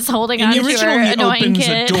mom is holding on to her annoying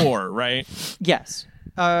kid. A door, right? Yes.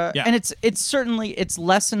 And it's certainly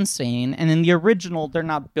less insane. And in the original, they're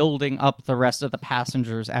not building up the rest of the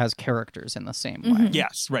passengers as characters in the same way.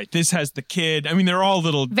 Yes, right. This has the kid. I mean, they're all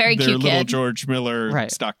very cute little kid. George Miller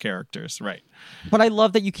Right. stock characters, right? But I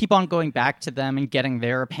love that you keep on going back to them and getting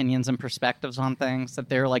their opinions and perspectives on things. That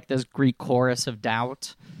they're like this Greek chorus of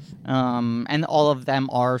doubt. And all of them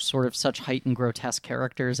are sort of such heightened grotesque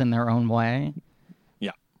characters in their own way.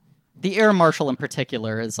 Yeah. The air marshal in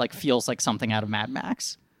particular feels like something out of Mad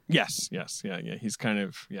Max. Yes. Yeah. He's kind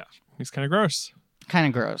of gross. Kind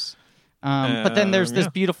of gross. But then there's this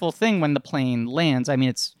beautiful thing when the plane lands. I mean,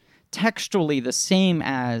 it's textually the same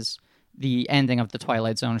as the ending of the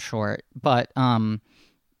Twilight Zone short, but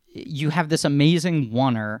you have this amazing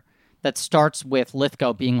oneer that starts with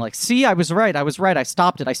Lithgow being like, see, I was right, I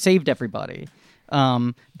stopped it, I saved everybody.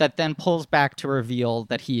 That then pulls back to reveal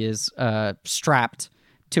that he is strapped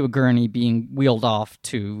to a gurney being wheeled off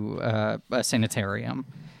to a sanitarium.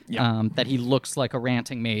 Yeah. That he looks like a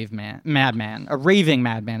ranting madman. A raving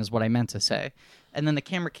madman is what I meant to say. And then the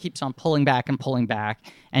camera keeps on pulling back,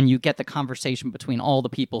 and you get the conversation between all the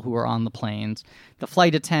people who are on the planes. The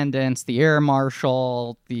flight attendants, the air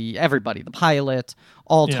marshal, everybody, the pilot,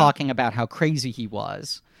 all talking about how crazy he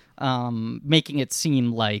was, making it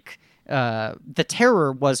seem like the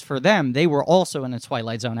terror was for them. They were also in a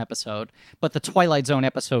Twilight Zone episode, but the Twilight Zone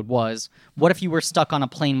episode was, what if you were stuck on a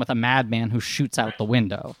plane with a madman who shoots out the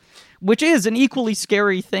window? Which is an equally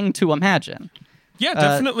scary thing to imagine. Yeah,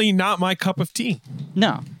 definitely not my cup of tea.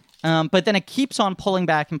 No. But then it keeps on pulling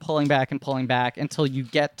back until you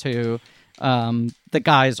get to the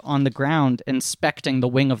guys on the ground inspecting the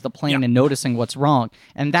wing of the plane and noticing what's wrong.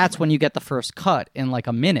 And that's when you get the first cut in like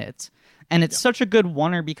a minute. And it's such a good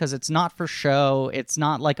oneer because it's not for show. It's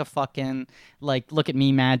not like a fucking, like, look at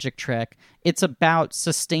me magic trick. It's about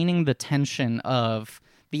sustaining the tension of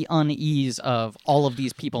the unease of all of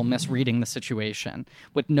these people misreading the situation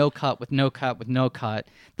with no cut.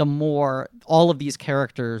 The more all of these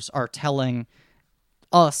characters are telling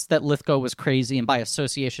us that Lithgow was crazy, and by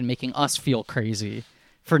association making us feel crazy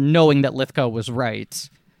for knowing that Lithgow was right,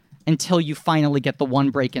 until you finally get the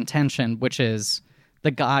one break in tension, which is the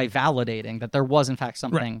guy validating that there was in fact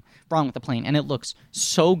something wrong with the plane. And it looks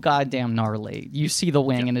so goddamn gnarly. You see the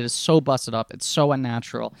wing and it is so busted up. It's so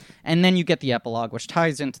unnatural. And then you get the epilogue, which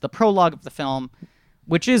ties into the prologue of the film,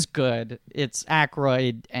 which is good. It's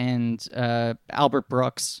Aykroyd and Albert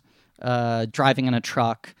Brooks driving in a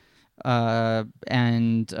truck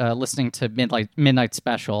and listening to Midnight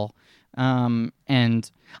Special.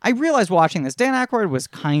 And I realized watching this, Dan Aykroyd was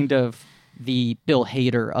kind of the Bill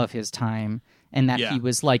Hader of his time. And that he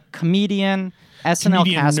was like comedian, SNL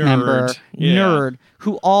cast member, nerd,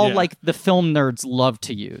 who all like the film nerds love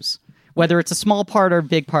to use. Whether it's a small part or a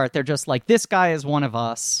big part, they're just like, this guy is one of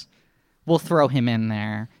us. We'll throw him in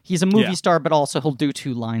there. He's a movie star, but also he'll do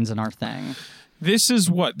 2 lines in our thing. This is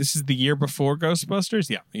the year before Ghostbusters?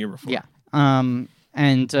 Yeah, the year before. Yeah.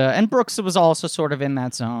 And Brooks was also sort of in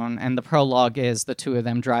that zone, and the prologue is the 2 of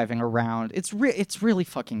them driving around. It's really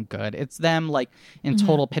fucking good. It's them like in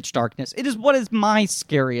total pitch darkness. It is what is my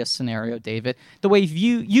scariest scenario, David. The way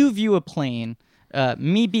you view a plane,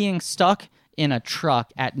 me being stuck in a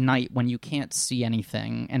truck at night when you can't see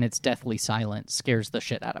anything and it's deathly silent scares the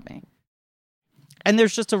shit out of me. And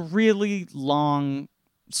there's just a really long,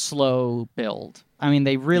 slow build. I mean,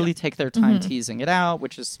 they really take their time teasing it out,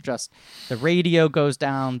 which is just the radio goes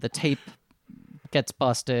down, the tape gets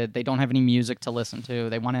busted, they don't have any music to listen to,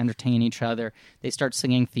 they want to entertain each other, they start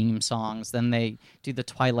singing theme songs, then they do the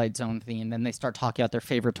Twilight Zone theme, then they start talking about their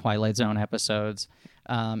favorite Twilight Zone episodes,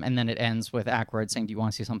 and then it ends with Aykroyd saying, do you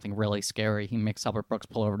want to see something really scary? He makes Albert Brooks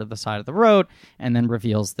pull over to the side of the road, and then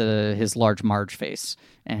reveals his large Marge face,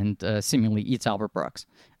 and seemingly eats Albert Brooks.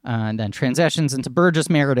 And then transitions into Burgess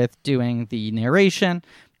Meredith doing the narration.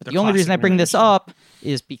 But the only reason I bring this up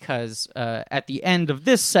is because at the end of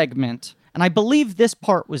this segment, and I believe this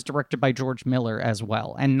part was directed by George Miller as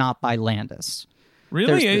well, and not by Landis.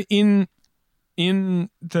 Really? In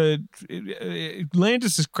the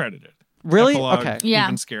Landis is credited. Really? Epilogue, okay. Yeah.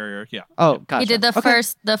 Even scarier. Yeah. Oh, gotcha. He did the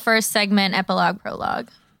first segment, epilogue, prologue.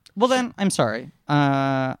 Well, then, I'm sorry.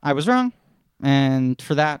 I was wrong, and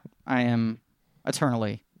for that, I am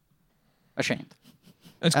eternally ashamed.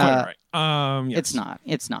 That's quite right. Yes.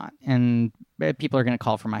 It's not. And people are going to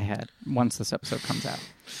call for my head once this episode comes out.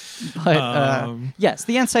 But yes,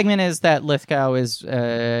 the end segment is that Lithgow is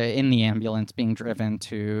in the ambulance being driven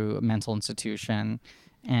to a mental institution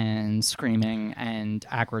and screaming, and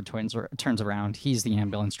Aykroyd turns around. He's the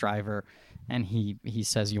ambulance driver, and he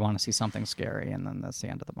says, you want to see something scary, and then that's the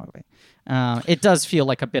end of the movie. It does feel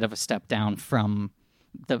like a bit of a step down from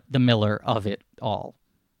the Miller of it all.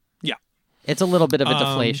 It's a little bit of a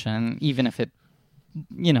deflation, even if it,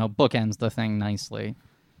 bookends the thing nicely.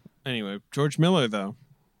 Anyway, George Miller, though.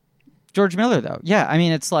 Yeah. I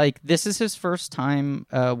mean, it's like this is his first time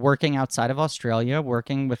working outside of Australia,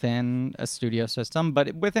 working within a studio system,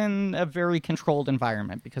 but within a very controlled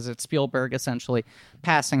environment because it's Spielberg essentially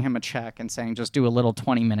passing him a check and saying, just do a little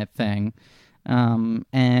 20-minute thing.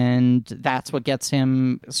 And that's what gets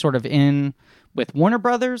him sort of in with Warner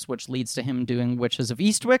Brothers, which leads to him doing Witches of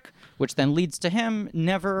Eastwick, which then leads to him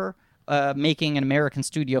never making an American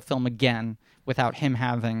studio film again without him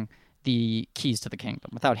having the keys to the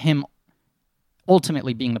kingdom, without him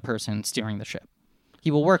ultimately being the person steering the ship.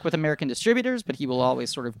 He will work with American distributors, but he will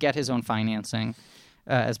always sort of get his own financing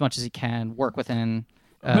as much as he can, work within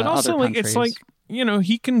but also, other like, countries. it's like,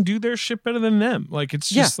 he can do their shit better than them. Like, it's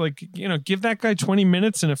just like, give that guy 20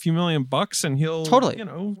 minutes and a few $1,000,000 and he'll, totally,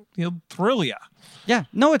 he'll thrill you. Yeah.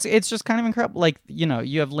 No, it's just kind of incredible. Like,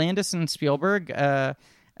 you have Landis and Spielberg.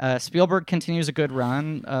 Spielberg continues a good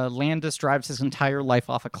run. Landis drives his entire life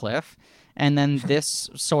off a cliff. And then this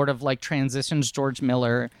sort of like transitions George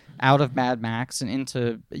Miller out of Mad Max and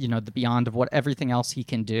into, the beyond of what everything else he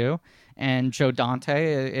can do. And Joe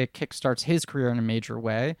Dante, it kickstarts his career in a major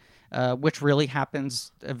way, which really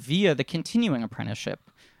happens via the continuing apprenticeship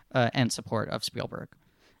and support of Spielberg.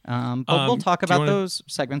 But we'll talk about those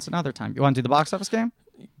segments another time. You want to do the box office game?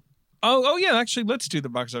 Oh yeah, actually, let's do the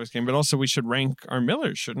box office game. But also, we should rank our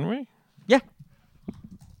Millers, shouldn't we? Yeah.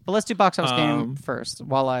 But let's do box office game first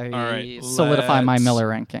while I right, solidify my Miller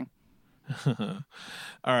ranking. All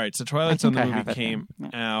right, so Twilight Zone the movie came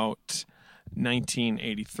out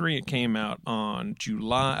 1983. It came out on June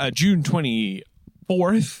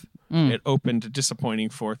 24th. It opened a disappointing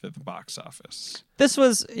fourth at the box office.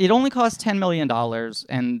 It only cost $10 million,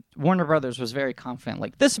 and Warner Brothers was very confident.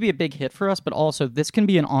 Like, this would be a big hit for us, but also this can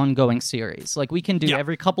be an ongoing series. Like, we can do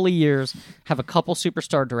every couple of years, have a couple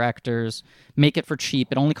superstar directors, make it for cheap.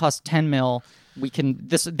 It only costs $10 million.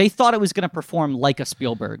 They thought it was going to perform like a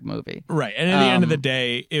Spielberg movie. Right. And at the end of the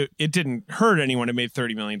day, it didn't hurt anyone. It made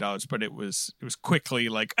 $30 million, but it was quickly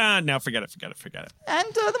like, now forget it. And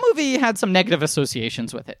the movie had some negative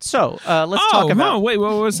associations with it. So let's talk about... wait,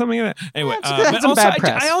 what was something of that? Anyway, but also, bad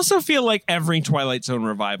press. I also feel like every Twilight Zone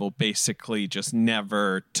revival basically just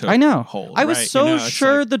never took hold. I was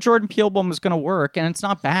sure the Jordan Peele one was going to work, and it's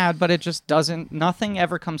not bad, but it just doesn't... Nothing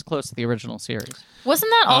ever comes close to the original series. Wasn't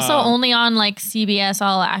that also only on like CBS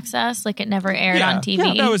All Access? Like it never aired on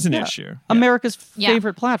TV? Yeah, that was an issue. Yeah. America's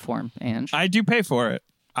favorite platform, Ange. I do pay for it.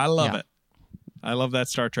 I love it. I love that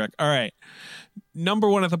Star Trek. All right. Number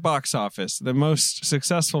one at the box office, the most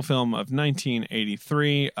successful film of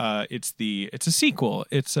 1983. It's a sequel.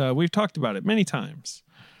 We've talked about it many times.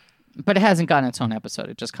 But it hasn't gotten its own episode.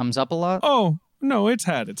 It just comes up a lot. Oh, no, it's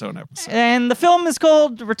had its own episode. And the film is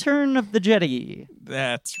called Return of the Jedi.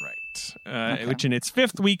 That's right. Which in its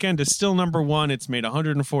fifth weekend is still number one. It's made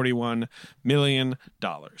 $141 million.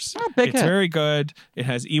 It's very good. It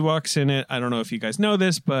has Ewoks in it. I don't know if you guys know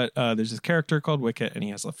this, but there's this character called Wicket, and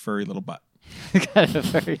he has a furry little butt. Got a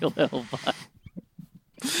very little butt.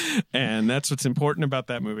 And that's what's important about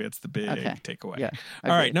that movie. It's the big takeaway. Yeah,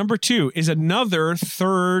 all right, number two is another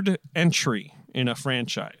third entry in a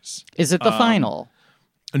franchise. Is it the final?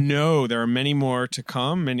 No, there are many more to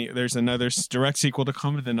come. There's another direct sequel to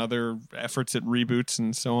come, and other efforts at reboots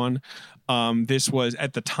and so on. This was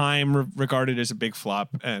at the time regarded as a big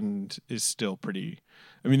flop, and is still pretty.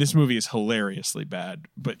 I mean, this movie is hilariously bad,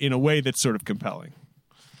 but in a way that's sort of compelling.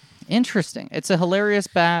 Interesting. It's a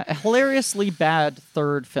hilariously bad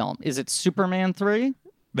third film. Is it Superman 3?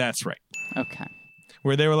 That's right. Okay.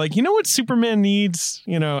 Where they were like, you know what Superman needs?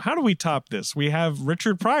 How do we top this? We have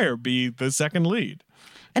Richard Pryor be the second lead.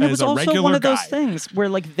 And it was also one of those things where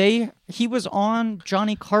like he was on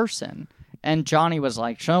Johnny Carson, and Johnny was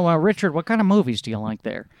like, so Richard, what kind of movies do you like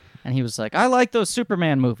there? And he was like, I like those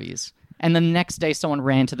Superman movies. And the next day someone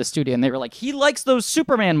ran to the studio and they were like, he likes those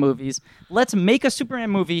Superman movies. Let's make a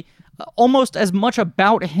Superman movie almost as much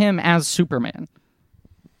about him as Superman.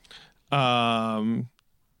 That's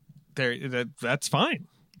fine.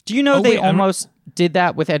 Do you know they almost did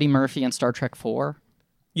that with Eddie Murphy in Star Trek 4?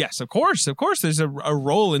 Yes, of course. There's a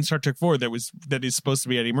role in Star Trek 4 that is supposed to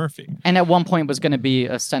be Eddie Murphy, and at one point was going to be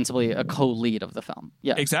ostensibly a co-lead of the film.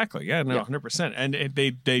 Yeah, exactly. Yeah, no, 100%. And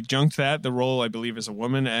they junked that. The role, I believe, is a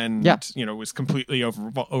woman, and was completely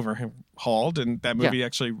overhauled. And that movie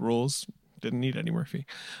actually rules. Didn't need Eddie Murphy.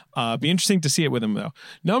 Be interesting to see it with him though.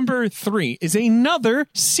 Number 3 is another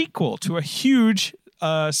sequel to a huge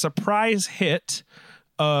surprise hit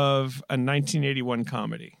of a 1981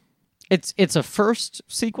 comedy. It's a first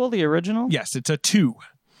sequel, the original? Yes, it's a 2.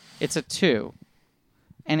 It's a 2.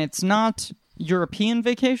 and it's not European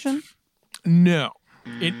Vacation? No.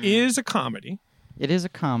 It is a comedy. It is a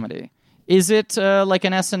comedy. Is it like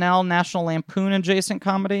an SNL National Lampoon adjacent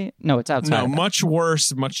comedy? No, it's outside. No, much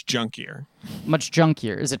worse, much junkier. Much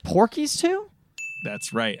junkier. Is it Porky's too?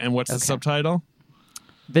 That's right. And what's the subtitle?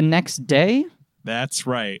 The Next Day? That's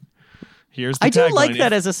right. Here's the I do tagline. like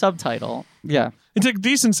that as a subtitle. Yeah. It's a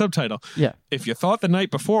decent subtitle. Yeah. If you thought the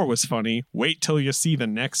night before was funny, wait till you see the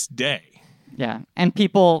next day. Yeah. And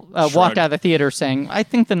people walk out of the theater saying, I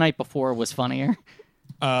think the night before was funnier.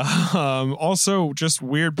 Also, just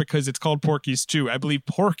weird because it's called Porky's 2. I believe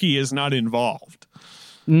Porky is not involved.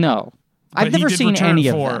 No. I've never seen any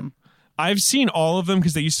of them. I've seen all of them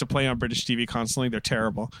because they used to play on British TV constantly. They're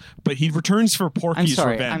terrible. But he returns for Porky's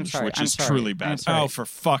Revenge, which is truly bad. Oh, for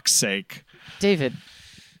fuck's sake. David,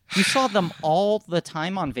 you saw them all the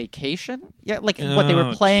time on vacation? Yeah, like what they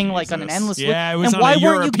were playing like on an endless loop. Yeah, it was on a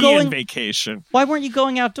European vacation. Why weren't you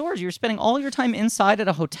going outdoors? You were spending all your time inside at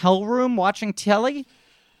a hotel room watching telly?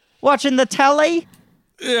 Watching the telly?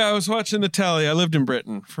 Yeah, I was watching the telly. I lived in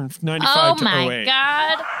Britain from 95 to 08. Oh my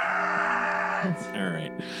God. All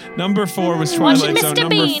right. Number 4 was Twilight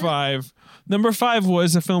Zone. Number 5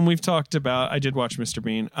 was a film we've talked about. I did watch Mr.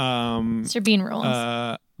 Bean. Mr. Bean rules.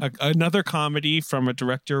 Another comedy from a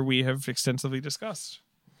director we have extensively discussed.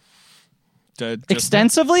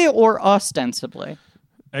 Extensively or ostensibly?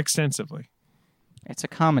 Extensively. It's a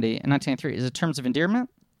comedy in 1993. Is it Terms of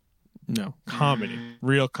Endearment? No. Comedy.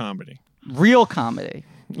 Real comedy. Real comedy.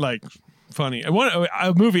 Like, funny.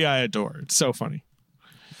 A movie I adore. It's so funny.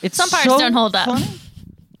 Some parts don't hold up. Funny?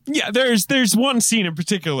 Yeah, there's one scene in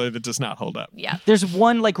particular that does not hold up. Yeah. There's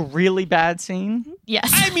one like really bad scene. Yes.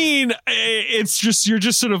 I mean, it's just, you're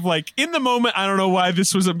just sort of like, in the moment, I don't know why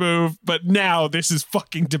this was a move, but now this is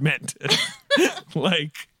fucking demented.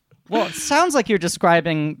 Like. Well, it sounds like you're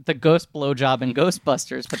describing the ghost blowjob in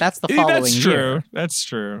Ghostbusters, but that's the following year. That's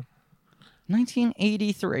true.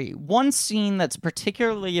 1983. One scene that's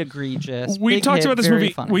particularly egregious. We talked about this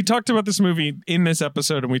movie. Funny. We talked about this movie in this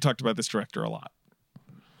episode, and we talked about this director a lot.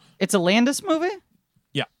 It's a Landis movie?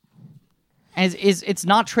 Yeah. Is it's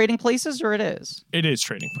not Trading Places, or it is? It is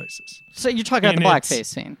Trading Places. So you're talking about the blackface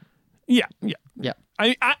scene? Yeah.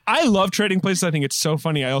 I love Trading Places. I think it's so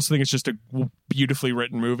funny. I also think it's just a beautifully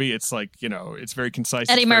written movie. It's like, it's very concise.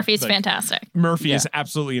 Eddie Murphy's fantastic. Murphy is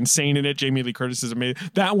absolutely insane in it. Jamie Lee Curtis is amazing.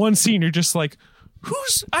 That one scene, you're just like,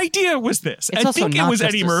 whose idea was this? It's I think it was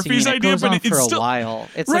Eddie Murphy's idea, but it's for still a while.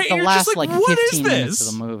 It's right, like the last like 15 minutes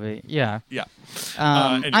of the movie. Yeah. Yeah.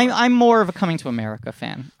 Anyway. I'm more of a Coming to America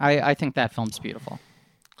fan. I think that film's beautiful.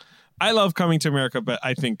 I love Coming to America, but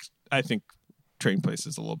I think Trading Places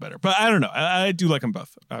is a little better. But I don't know. I do like them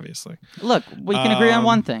both, obviously. Look, we can agree on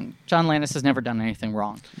one thing. John Landis has never done anything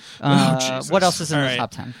wrong. What else is in the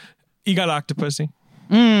top 10? You got Octopussy.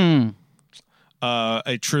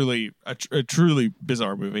 A truly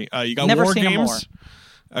bizarre movie. You got Never War seen Games.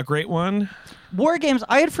 A great one. War Games,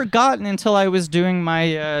 I had forgotten until I was doing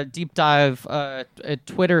my deep dive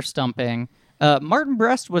Twitter stumping. Martin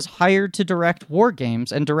Brest was hired to direct War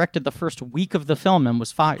Games and directed the first week of the film and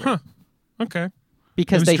was fired. Huh. Okay.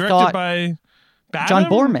 Because they thought by Badham? John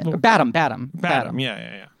Borman, Badham.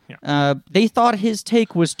 Yeah. They thought his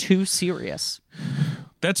take was too serious.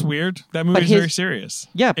 That's weird. That movie is very serious.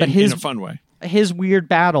 Yeah, but in a fun way. His weird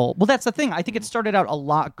battle. Well, that's the thing. I think it started out a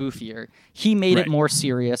lot goofier. He made it more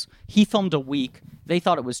serious. He filmed a week. They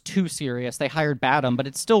thought it was too serious. They hired Badham, but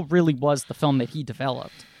it still really was the film that he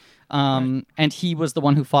developed. And he was the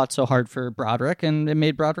one who fought so hard for Broderick, and it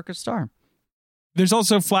made Broderick a star. There's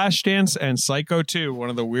also Flashdance and Psycho 2, one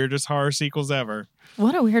of the weirdest horror sequels ever.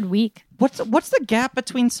 What a weird week. What's the gap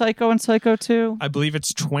between Psycho and Psycho 2? I believe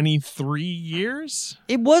it's 23 years.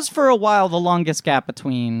 It was for a while the longest gap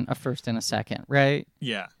between a first and a second, right?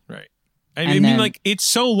 Yeah, right. I mean, like, it's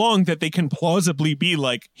so long that they can plausibly be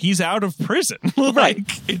like, he's out of prison.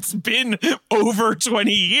 Like, it's been over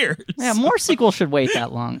 20 years. Yeah, more sequels should wait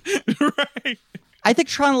that long. Right. I think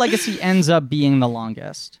Tron Legacy ends up being the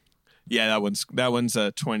longest. Yeah, that one's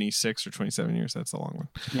 26 or 27 years. That's a long one.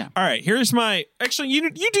 Yeah. All right, here's my... Actually, you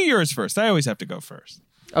do yours first. I always have to go first.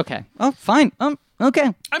 Okay. Oh, fine.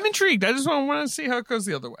 Okay. I'm intrigued. I just want to see how it goes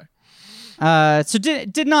the other way. So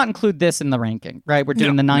did not include this in the ranking, right? We're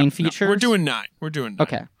doing the 9 features? We're doing 9.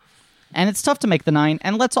 Okay. And it's tough to make the 9.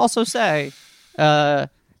 And let's also say,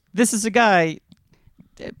 this is a guy,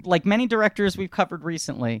 like many directors we've covered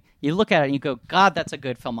recently, you look at it and you go, God, that's a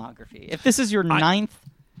good filmography. If this is your 9th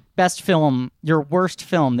best film, your worst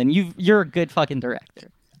film, then you're a good fucking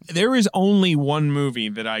director. There is only one movie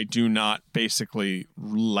that I do not basically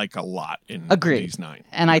like a lot in Agreed. these 9.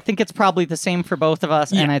 And I think it's probably the same for both of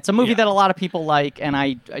us. Yeah. And it's a movie Yeah. that a lot of people like, and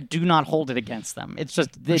I do not hold it against them. It's just,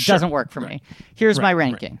 it Sure. doesn't work for me. Here's my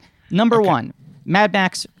Right. ranking. Number 1, Mad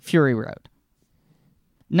Max Fury Road.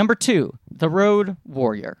 Number 2, The Road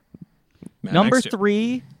Warrior. Mad Number Max 2.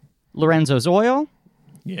 3, Lorenzo's Oil.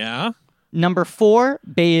 Yeah. Number 4,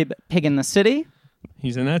 Babe, Pig in the City.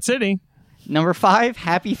 He's in that city. Number 5,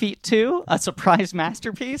 Happy Feet 2, a surprise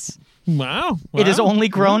masterpiece. Wow. It has only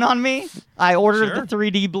grown on me. I ordered Sure. the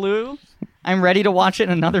 3D Blue. I'm ready to watch it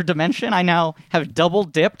in another dimension. I now have double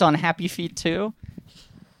dipped on Happy Feet 2.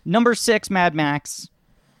 Number 6, Mad Max.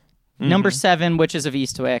 Number 7, Witches of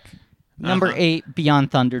Eastwick. Number 8, Beyond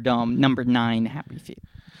Thunderdome. Number 9, Happy Feet.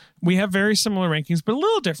 We have very similar rankings, but a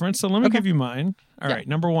little different. So let me give you mine. All right.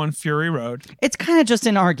 Number 1, Fury Road. It's kind of just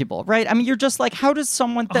inarguable, right? I mean, you're just like, how does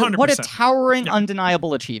someone... what a 100%. towering,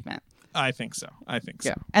 undeniable achievement. I think so.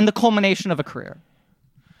 Yeah. And the culmination of a career.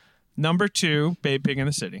 Number 2, Babe, Pig in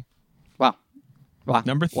the City. Wow.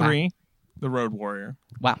 Number 3, The Road Warrior.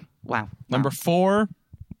 Wow. Number 4,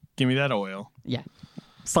 Give Me That Oil. Yeah.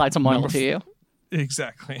 Slide some oil Number to you.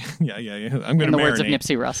 Exactly. Yeah. I'm going to In the words of marinate.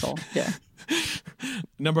 Nipsey Russell. Yeah.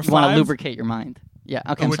 Number You want to 5, lubricate your mind. Yeah.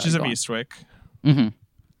 Okay. Witches of Eastwick.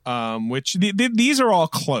 Which these are all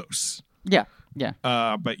close. Yeah.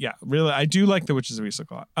 But yeah, really, I do like the Witches of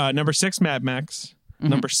Eastwick a lot. Number 6, Mad Max.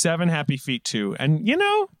 Number 7, Happy Feet 2. And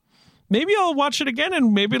maybe I'll watch it again,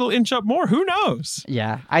 and maybe it'll inch up more. Who knows?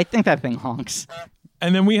 Yeah. I think that thing honks.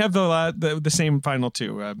 And then we have the same final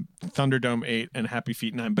 2, Thunderdome 8 and Happy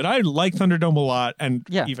Feet 9. But I like Thunderdome a lot, and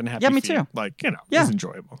even Happy Feet. Me too. Is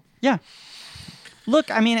enjoyable. Yeah.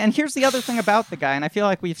 Look, I mean, and here's the other thing about the guy, and I feel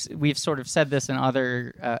like we've sort of said this in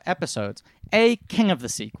other episodes. King of the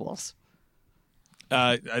sequels.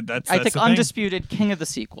 That's I think the undisputed king of the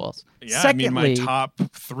sequels. Yeah, Secondly, my top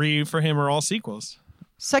 3 for him are all sequels.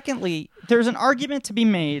 Secondly, there's an argument to be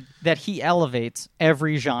made that he elevates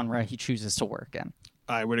every genre he chooses to work in.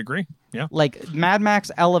 I would agree. Yeah. Like, Mad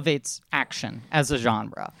Max elevates action as a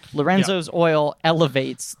genre. Lorenzo's Oil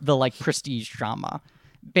elevates the, prestige drama.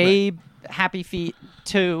 Babe, Happy Feet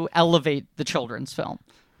 2 elevate the children's film.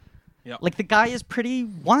 Yep. The guy is pretty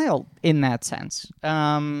wild in that sense.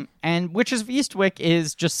 And Witches of Eastwick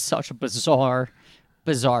is just such a bizarre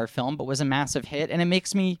film, but was a massive hit. And it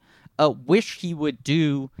makes me wish he would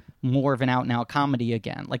do more of an out-and-out comedy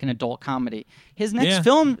again, like an adult comedy. His next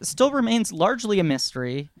film still remains largely a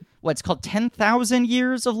mystery. What's called 10,000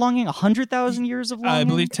 Years of Longing, 100,000 Years of Longing? I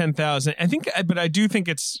believe 10,000. But I do think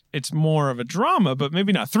it's more of a drama, but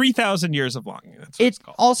maybe not. 3,000 Years of Longing. That's what it's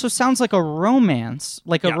called. Also sounds like a romance,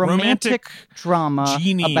 like a romantic drama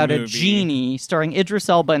about movie. A genie starring Idris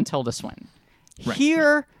Elba and Tilda Swinton. Right.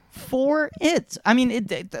 Here for it. I mean,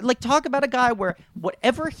 talk about a guy where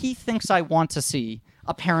whatever he thinks I want to see,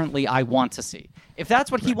 apparently I want to see. If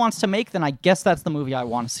that's what he wants to make, then I guess that's the movie I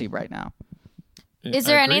want to see right now. Is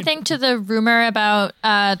there anything to the rumor about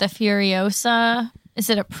the Furiosa?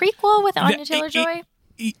 Is it a prequel with Anya Taylor-Joy?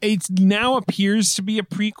 It now appears to be a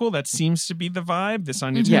prequel. That seems to be the vibe, this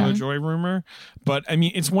Anya Taylor-Joy rumor. But, I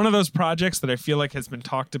mean, it's one of those projects that I feel like has been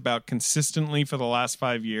talked about consistently for the last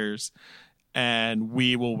 5 years, and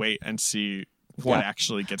we will wait and see what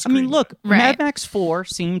actually gets greenlit. I mean, look, Mad Max 4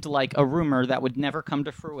 seemed like a rumor that would never come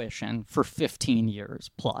to fruition for 15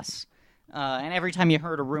 years plus. And every time you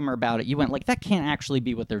heard a rumor about it, you went that can't actually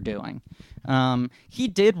be what they're doing. He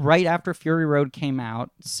did, right after Fury Road came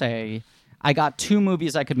out, say, I got 2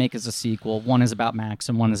 movies I could make as a sequel. One is about Max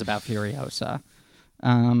and one is about Furiosa.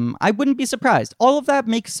 I wouldn't be surprised. All of that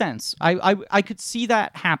makes sense. I could see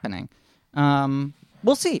that happening.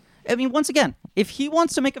 We'll see. I mean, once again, if he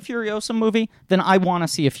wants to make a Furiosa movie, then I want to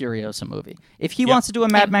see a Furiosa movie. If he wants to do a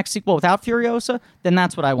Mad Max sequel without Furiosa, then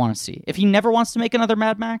that's what I want to see. If he never wants to make another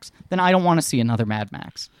Mad Max, then I don't want to see another Mad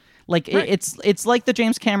Max. It's like the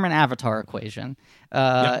James Cameron Avatar equation.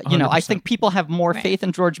 I think people have more faith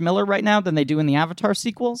in George Miller right now than they do in the Avatar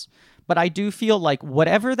sequels. But I do feel like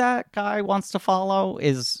whatever that guy wants to follow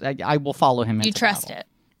is, I will follow him. You trust it.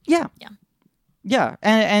 Yeah.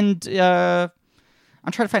 And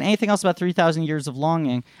I'm trying to find anything else about 3,000 Years of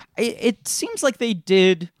Longing. It seems like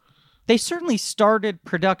they certainly started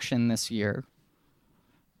production this year.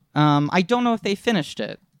 I don't know if they finished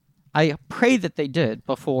it. I pray that they did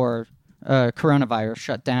before coronavirus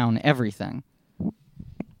shut down everything.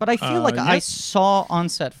 But I feel like I saw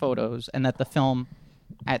on-set photos and that the film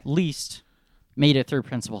at least made it through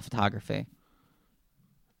principal photography.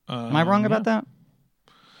 Am I wrong about that?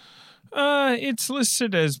 It's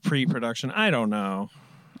listed as pre-production. I don't know.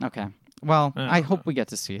 Okay. Well, I hope we get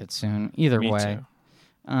to see it soon. Either way.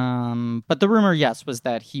 But the rumor, yes, was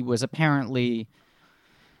that he was apparently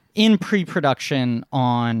in pre-production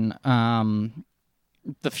on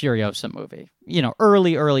the Furiosa movie.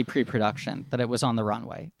 Early pre-production, that it was on the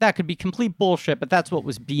runway. That could be complete bullshit, but that's what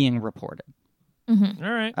was being reported. Mm-hmm.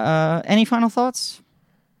 All right. Any final thoughts,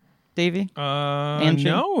 Davey?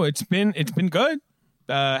 No, it's been good.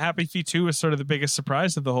 Happy Feet 2 was sort of the biggest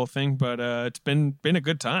surprise of the whole thing, but it's been a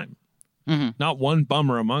good time. Mm-hmm. Not one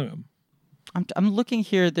bummer among them. I'm looking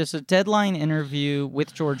here. There's a Deadline interview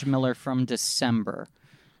with George Miller from December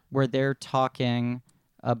where they're talking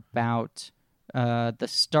about the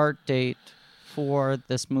start date for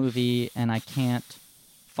this movie, and I can't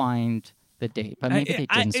find the date. But maybe they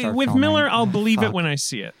didn't start with filming. Miller, I'll believe it when I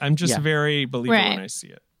see it. I'm just very believable when I see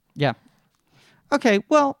it. Yeah. Okay,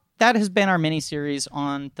 well, that has been our mini-series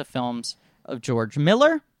on the films of George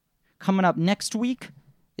Miller. Coming up next week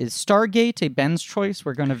is Stargate, a Ben's Choice.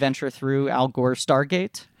 We're going to venture through Al Gore's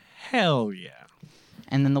Stargate. Hell yeah.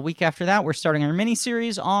 And then the week after that, we're starting our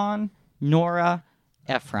mini-series on Nora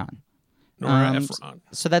Ephron. Nora Ephron.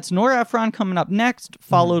 So that's Nora Ephron coming up next,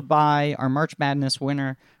 followed by our March Madness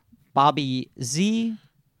winner, Bobby Z,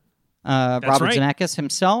 Robert Zemeckis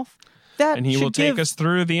himself. And he will take us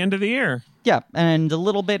through the end of the year. Yeah, and a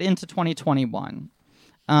little bit into 2021.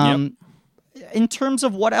 In terms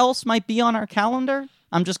of what else might be on our calendar,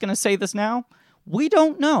 I'm just going to say this now. We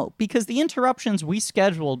don't know, because the interruptions we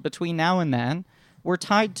scheduled between now and then were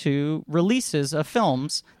tied to releases of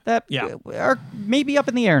films that are maybe up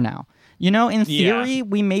in the air now. In theory,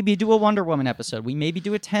 we maybe do a Wonder Woman episode. We maybe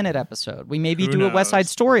do a Tenet episode. We maybe do a West Side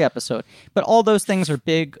Story episode. But all those things are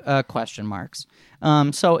big question marks.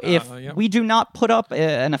 So if we do not put up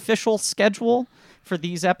an official schedule for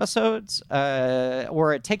these episodes,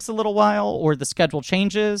 or it takes a little while, or the schedule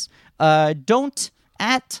changes, don't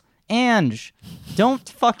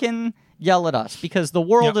fucking yell at us, because the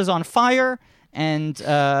world is on fire. And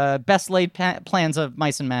best laid plans of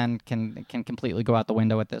mice and men can completely go out the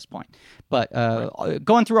window at this point. But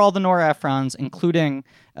going through all the Nora Ephrons, including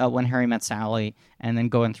When Harry Met Sally, and then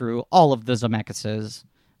going through all of the Zemeckis',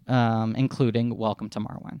 including Welcome to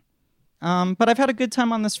Marwen. But I've had a good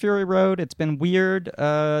time on this Fury Road. It's been weird.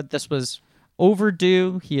 This was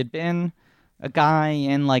overdue. He had been a guy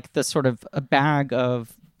in like the sort of a bag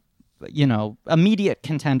of, immediate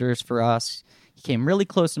contenders for us. He came really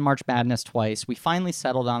close in March Madness twice. We finally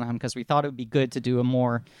settled on him because we thought it would be good to do a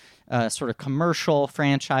more sort of commercial,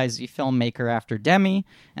 franchisey filmmaker after Demi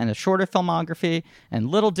and a shorter filmography. And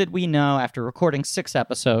little did we know, after recording 6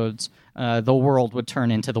 episodes, the world would turn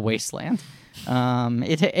into the wasteland.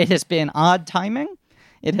 It has been odd timing.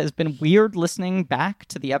 It has been weird listening back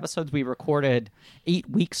to the episodes we recorded 8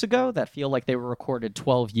 weeks ago that feel like they were recorded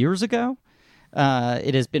 12 years ago.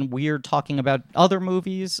 It has been weird talking about other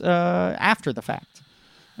movies after the fact.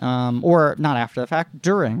 Or not after the fact,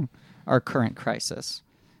 during our current crisis.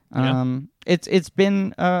 It's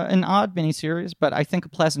been an odd miniseries, but I think a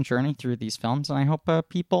pleasant journey through these films, and I hope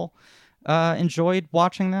people enjoyed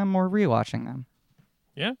watching them or rewatching them.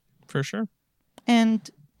 Yeah, for sure. And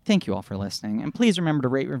thank you all for listening. And please remember to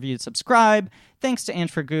rate, review, subscribe. Thanks to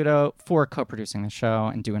Ange Fergudo for co-producing the show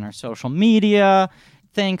and doing our social media.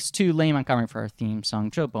 Thanks to Lane Montgomery for our theme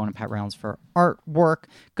song, Joe Bone and Pat Reynolds for artwork.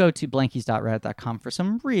 Go to blankies.reddit.com for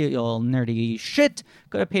some real nerdy shit.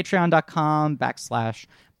 Go to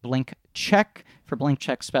patreon.com/blinkcheck for Blink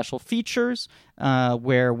Check special features,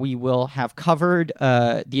 where we will have covered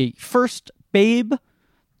the first Babe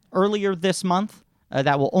earlier this month.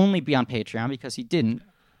 That will only be on Patreon because he didn't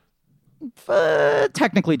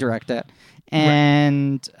technically direct it.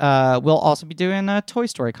 And we'll also be doing Toy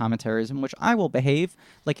Story commentaries, in which I will behave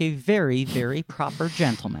like a very, very proper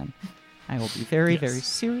gentleman. I will be very, very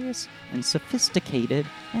serious and sophisticated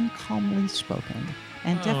and calmly spoken.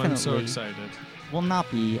 And definitely I'm so excited. Will not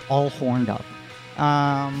be all horned up.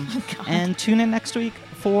 And tune in next week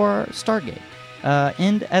for Stargate.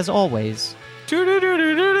 And as always...